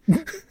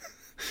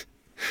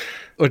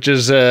 Which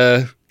is,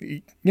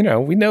 we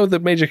know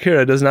that Major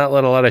Kira does not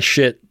let a lot of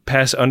shit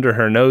pass under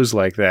her nose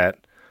like that.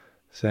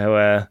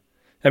 So,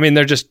 I mean,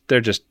 they're just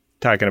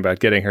talking about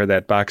getting her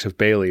that box of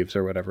bay leaves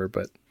or whatever,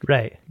 but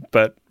right.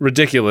 But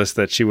ridiculous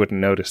that she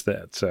wouldn't notice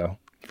that. So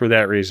for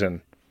that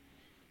reason,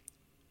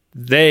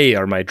 they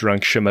are my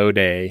drunk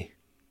Shimode.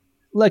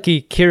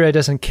 Lucky Kira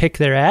doesn't kick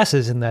their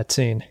asses in that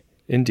scene.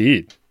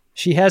 Indeed.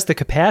 She has the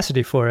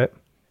capacity for it.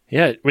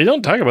 Yeah, we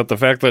don't talk about the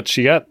fact that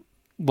she got,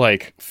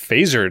 like,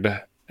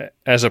 phasered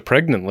as a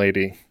pregnant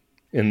lady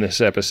in this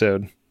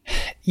episode.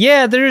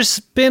 Yeah, there's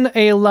been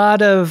a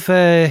lot of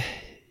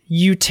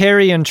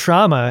uterian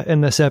trauma in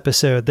this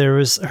episode. There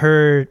was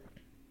her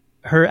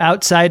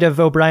outside of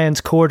O'Brien's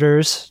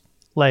quarters,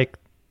 like,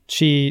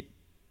 she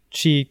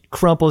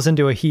crumples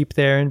into a heap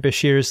there, and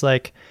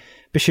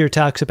Bashir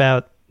talks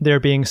about there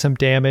being some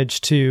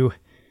damage to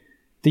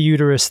the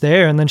uterus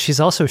there, and then she's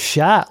also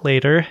shot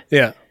later.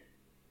 Yeah.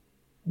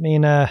 I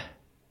mean,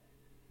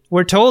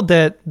 we're told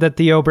that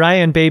the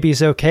O'Brien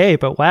baby's okay,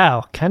 but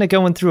wow, kind of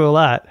going through a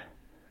lot.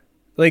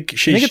 Like, I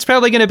think it's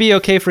probably going to be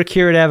okay for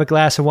Kira to have a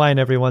glass of wine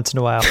every once in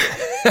a while.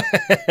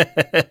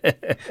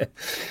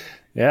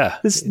 Yeah.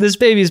 This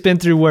baby's been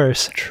through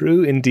worse.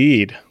 True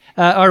indeed.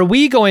 Are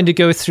we going to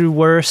go through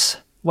worse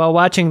while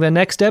watching the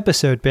next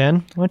episode, Ben?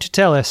 Why don't you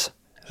tell us?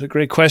 That's a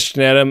great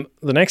question, Adam.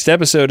 The next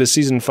episode is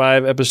season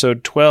 5,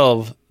 episode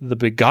 12, The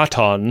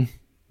Begoton.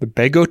 The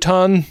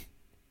Begoton?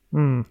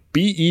 Begotton.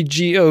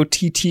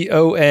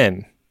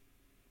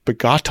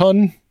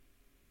 Begoton?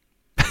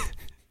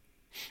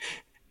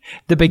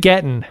 The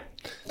Begetton.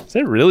 Is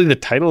that really the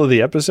title of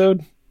the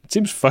episode? It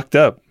seems fucked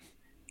up.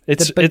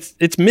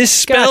 It's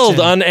misspelled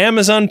on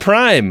Amazon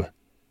Prime.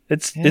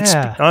 It's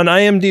on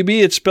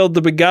IMDb. It's spelled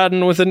The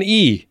Begotten with an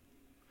E.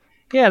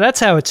 Yeah, that's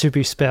how it should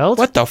be spelled.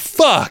 What the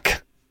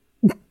fuck?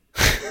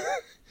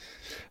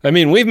 I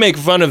mean, we make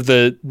fun of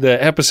the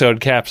episode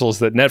capsules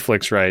that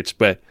Netflix writes,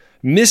 but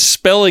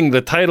misspelling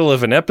the title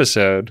of an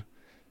episode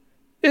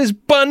is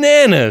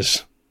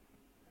bananas.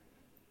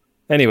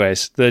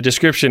 Anyways, the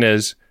description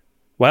is,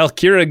 while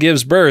Kira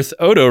gives birth,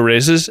 Odo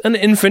raises an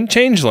infant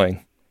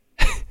changeling.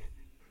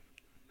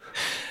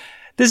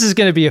 This is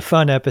going to be a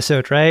fun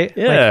episode, right?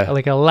 Yeah.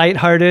 Like a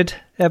lighthearted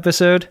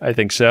episode. I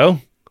think so.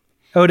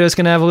 Odo's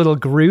going to have a little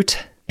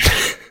Groot.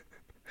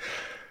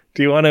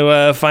 Do you want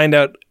to find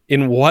out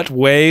in what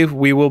way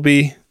we will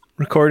be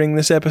recording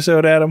this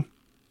episode, Adam?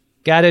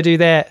 Gotta do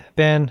that,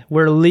 Ben.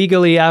 We're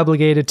legally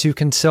obligated to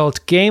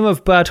consult Game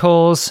of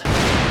Buttholes,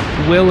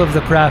 Will of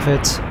the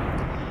Prophets,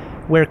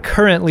 where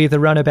currently the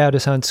runabout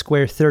is on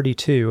square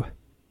 32.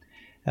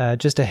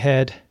 Just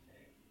ahead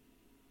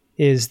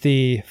is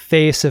the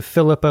Face of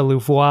Philippa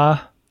Louvois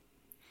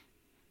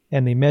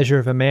and the Measure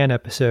of a Man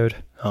episode.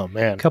 Oh,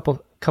 man.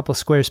 Couple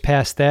squares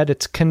past that,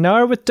 it's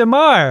Canar with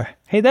Damar.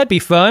 Hey, that'd be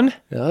fun.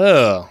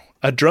 Oh,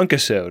 a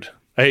drunkisode.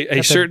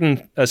 A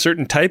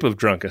certain type of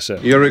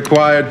drunkisode. You're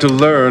required to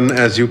learn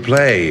as you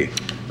play.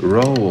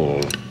 Roll.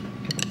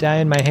 Get the die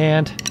in my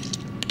hand.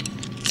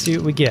 Let's see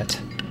what we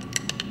get.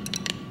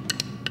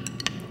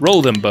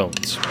 Roll them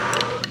bones.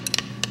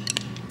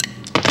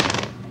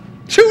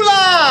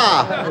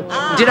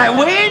 Chula! Did I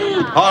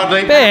win?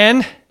 Hardly.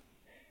 Ben,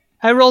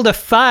 I rolled a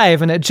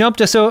 5 and it jumped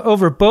us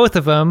over both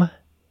of them.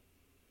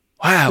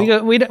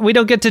 Wow. We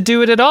don't get to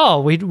do it at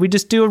all. We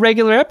just do a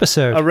regular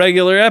episode. A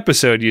regular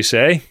episode, you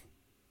say?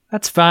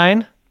 That's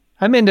fine.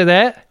 I'm into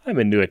that. I'm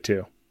into it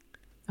too.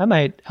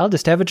 I'll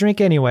just have a drink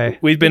anyway.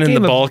 We've been in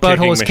the ball kicking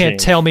Buttholes machine. can't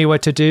tell me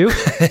what to do.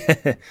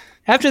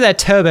 After that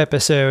tub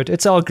episode,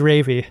 it's all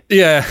gravy.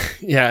 Yeah.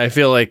 I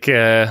feel like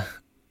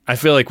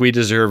we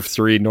deserve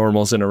 3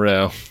 normals in a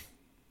row.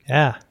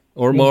 Yeah.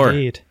 Or more.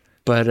 Indeed.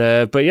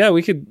 But yeah,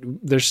 we could.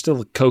 There's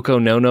still Coco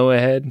No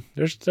ahead.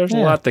 There's a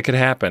lot that could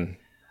happen.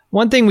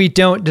 One thing we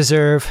don't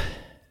deserve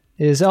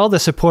is all the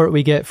support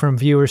we get from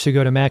viewers who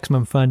go to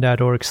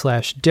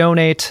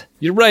MaximumFun.org/donate.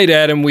 You're right,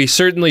 Adam. We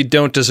certainly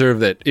don't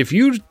deserve that. If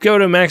you go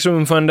to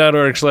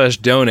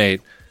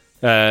MaximumFun.org/donate,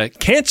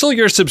 cancel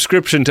your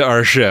subscription to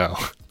our show.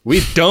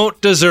 We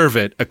don't deserve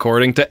it,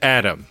 according to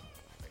Adam.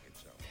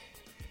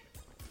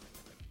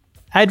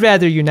 I'd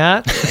rather you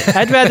not.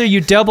 I'd rather you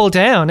double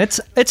down.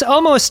 It's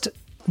almost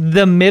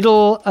the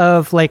middle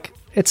of like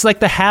it's like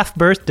the half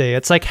birthday.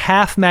 It's like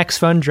half Max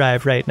Fun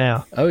Drive right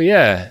now. Oh,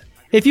 yeah.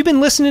 If you've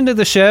been listening to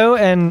the show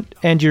and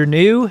you're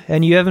new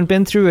and you haven't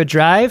been through a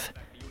drive,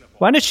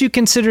 why don't you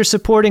consider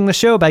supporting the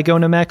show by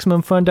going to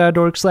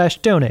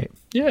MaximumFun.org/donate?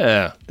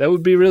 Yeah, that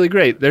would be really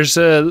great. There's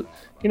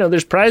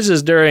there's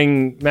prizes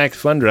during Max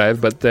Fun Drive,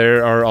 but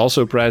there are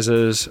also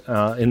prizes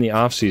in the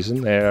off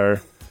season.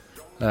 There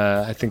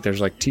are, I think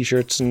there's like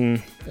T-shirts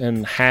and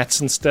hats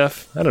and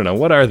stuff. I don't know.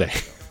 What are they?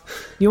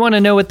 You want to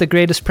know what the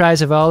greatest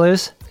prize of all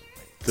is?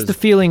 It's the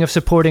feeling of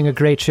supporting a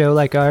great show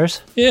like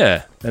ours.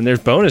 Yeah, and there's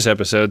bonus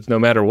episodes no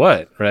matter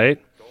what,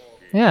 right?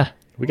 Yeah.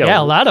 We got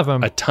a lot of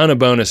them. A ton of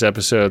bonus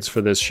episodes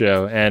for this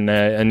show.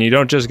 And you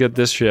don't just get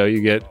this show.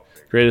 You get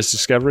Greatest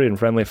Discovery and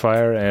Friendly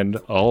Fire, and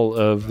all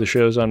of the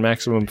shows on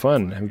Maximum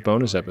Fun have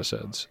bonus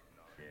episodes.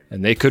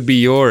 And they could be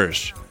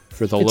yours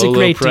for the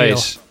low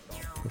price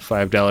of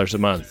 $5 a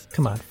month.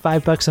 Come on,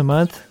 $5 a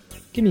month?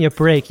 Give me a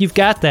break. You've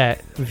got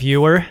that,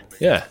 viewer.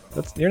 Yeah,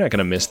 you're not going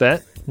to miss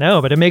that.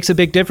 No, but it makes a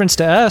big difference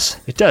to us.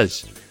 It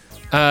does.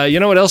 You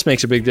know what else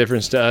makes a big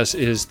difference to us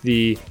is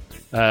the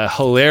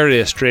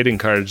hilarious trading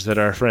cards that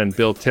our friend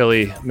Bill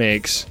Tilley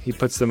makes. He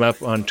puts them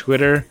up on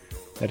Twitter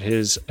at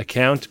his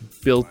account,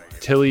 Bill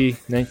Tilley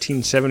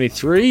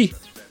 1973,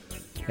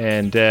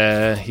 and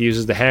he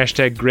uses the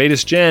hashtag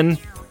GreatestGen.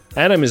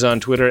 Adam is on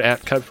Twitter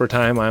at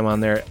Cut4Time. I'm on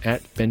there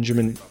at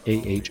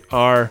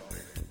BenjaminAHR.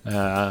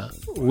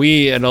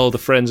 We and all the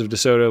friends of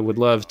DeSoto would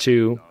love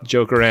to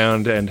joke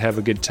around and have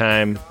a good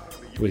time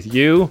with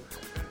you.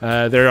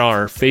 There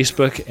are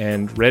Facebook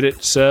and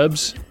Reddit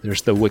subs.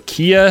 There's the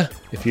Wikia.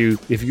 If you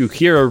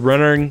hear a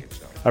running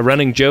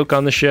joke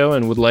on the show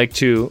and would like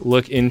to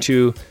look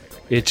into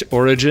its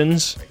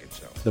origins,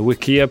 the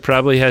Wikia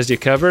probably has you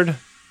covered.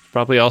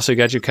 Probably also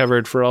got you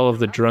covered for all of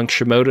the drunk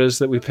Shimodas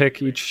that we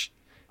pick each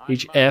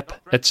ep,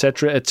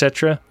 etc.,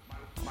 etc.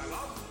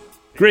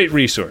 Great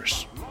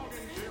resource.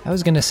 I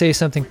was going to say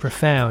something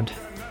profound,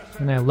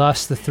 and I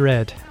lost the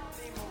thread.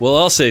 Well,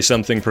 I'll say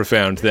something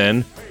profound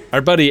then.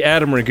 Our buddy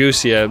Adam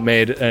Ragusia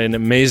made an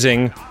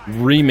amazing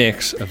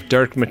remix of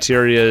Dark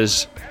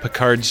Materia's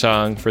Picard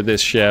song for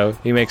this show.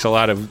 He makes a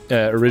lot of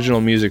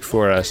original music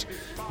for us.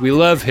 We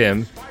love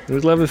him.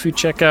 We'd love if you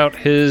check out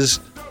his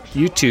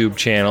YouTube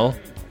channel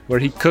where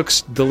he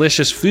cooks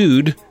delicious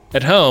food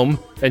at home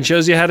and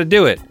shows you how to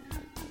do it.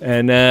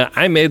 And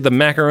I made the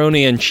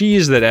macaroni and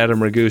cheese that Adam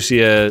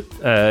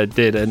Ragusia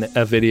did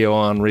a video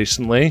on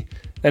recently,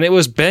 and it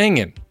was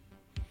banging.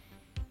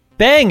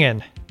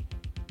 Banging!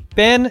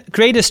 Ben,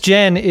 Greatest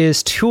Gen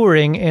is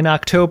touring in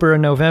October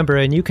and November,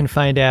 and you can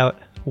find out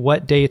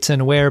what dates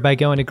and where by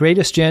going to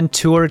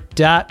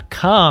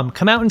greatestgentour.com.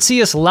 Come out and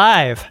see us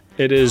live.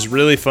 It is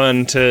really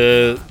fun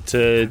to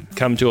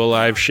come to a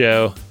live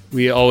show.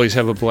 We always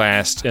have a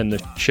blast, and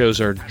the shows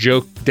are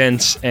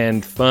joke-dense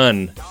and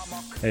fun.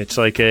 It's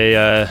like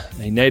a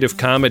night of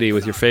comedy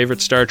with your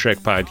favorite Star Trek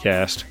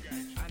podcast.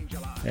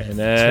 And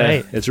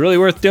right. It's really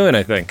worth doing,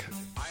 I think.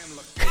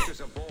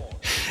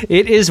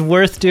 It is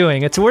worth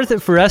doing. It's worth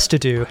it for us to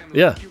do.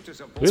 Yeah.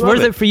 It's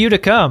worth it for you to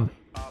come.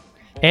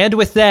 And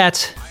with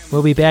that,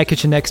 we'll be back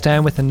at you next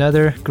time with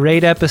another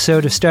great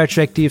episode of Star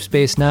Trek Deep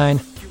Space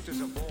Nine.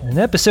 An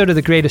episode of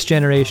The Greatest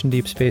Generation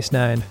Deep Space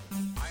Nine.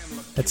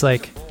 It's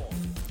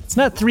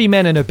not 3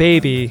 men and a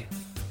baby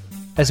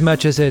as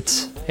much as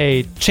it's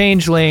a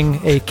changeling,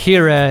 a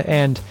Kira,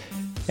 and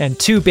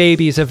 2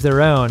 babies of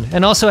their own.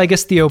 And also, I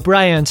guess the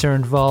O'Briens are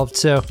involved,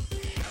 so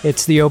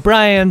it's the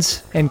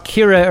O'Briens and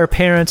Kira are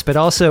parents, but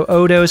also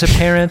Odo's a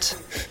parent.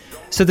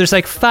 So there's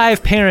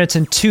 5 parents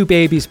and 2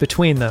 babies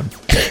between them.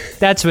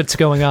 That's what's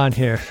going on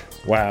here.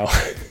 Wow.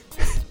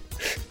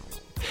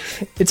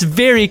 It's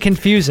very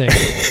confusing.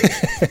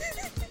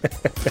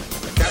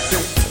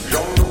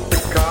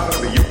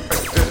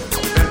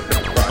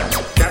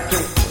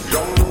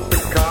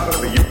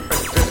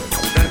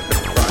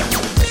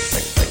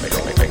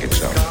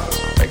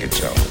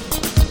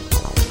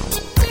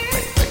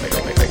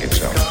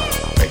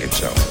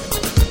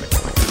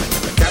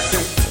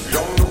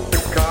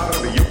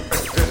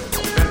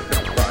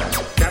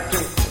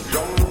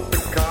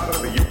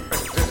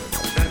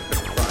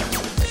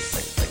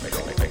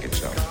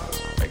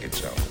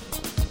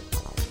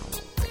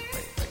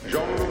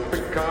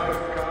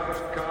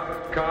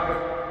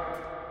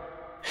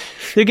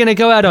 They're going to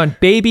go out on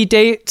baby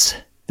dates.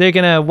 They're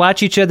going to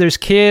watch each other's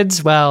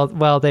kids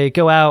while they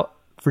go out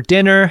for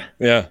dinner.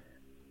 Yeah.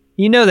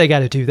 You know they got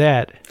to do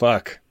that.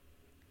 Fuck.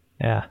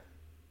 Yeah.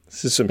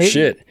 This is some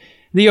shit.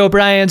 The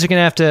O'Briens are going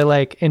to have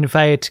to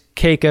invite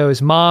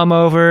Keiko's mom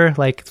over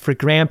for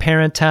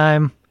grandparent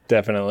time.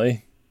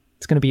 Definitely.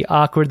 It's going to be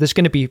awkward. There's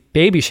going to be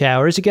baby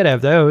showers. You got to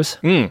have those.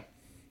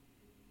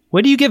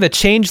 What do you give a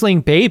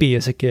changeling baby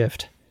as a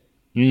gift?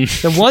 The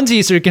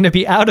onesies are going to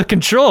be out of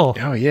control.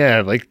 Oh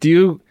yeah.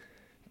 Do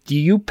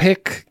you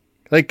pick,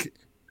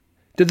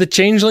 do the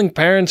changeling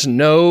parents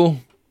know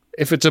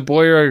if it's a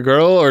boy or a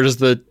girl, or does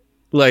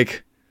I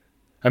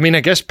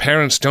guess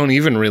parents don't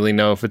even really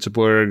know if it's a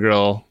boy or a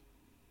girl,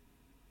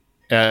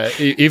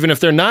 even if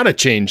they're not a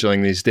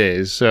changeling these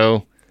days.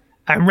 So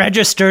I'm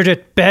registered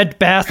at Bed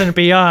Bath &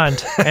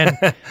 Beyond, and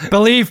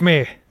believe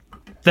me,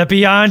 the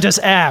Beyond is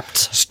apt.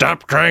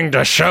 Stop trying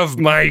to shove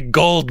my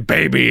gold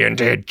baby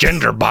into a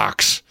gender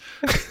box.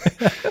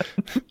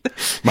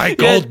 My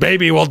gold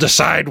baby will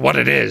decide what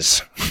it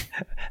is.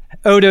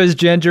 Odo's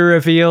gender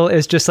reveal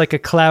is just like a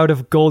cloud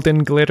of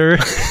golden glitter.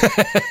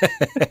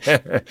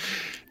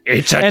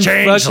 It's a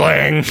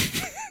changeling.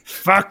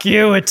 Fuck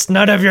you, it's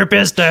none of your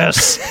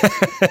business.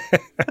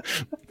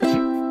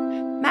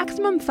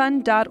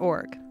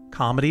 MaximumFun.org.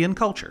 Comedy and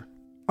culture.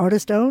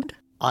 Artist owned.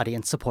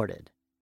 Audience supported.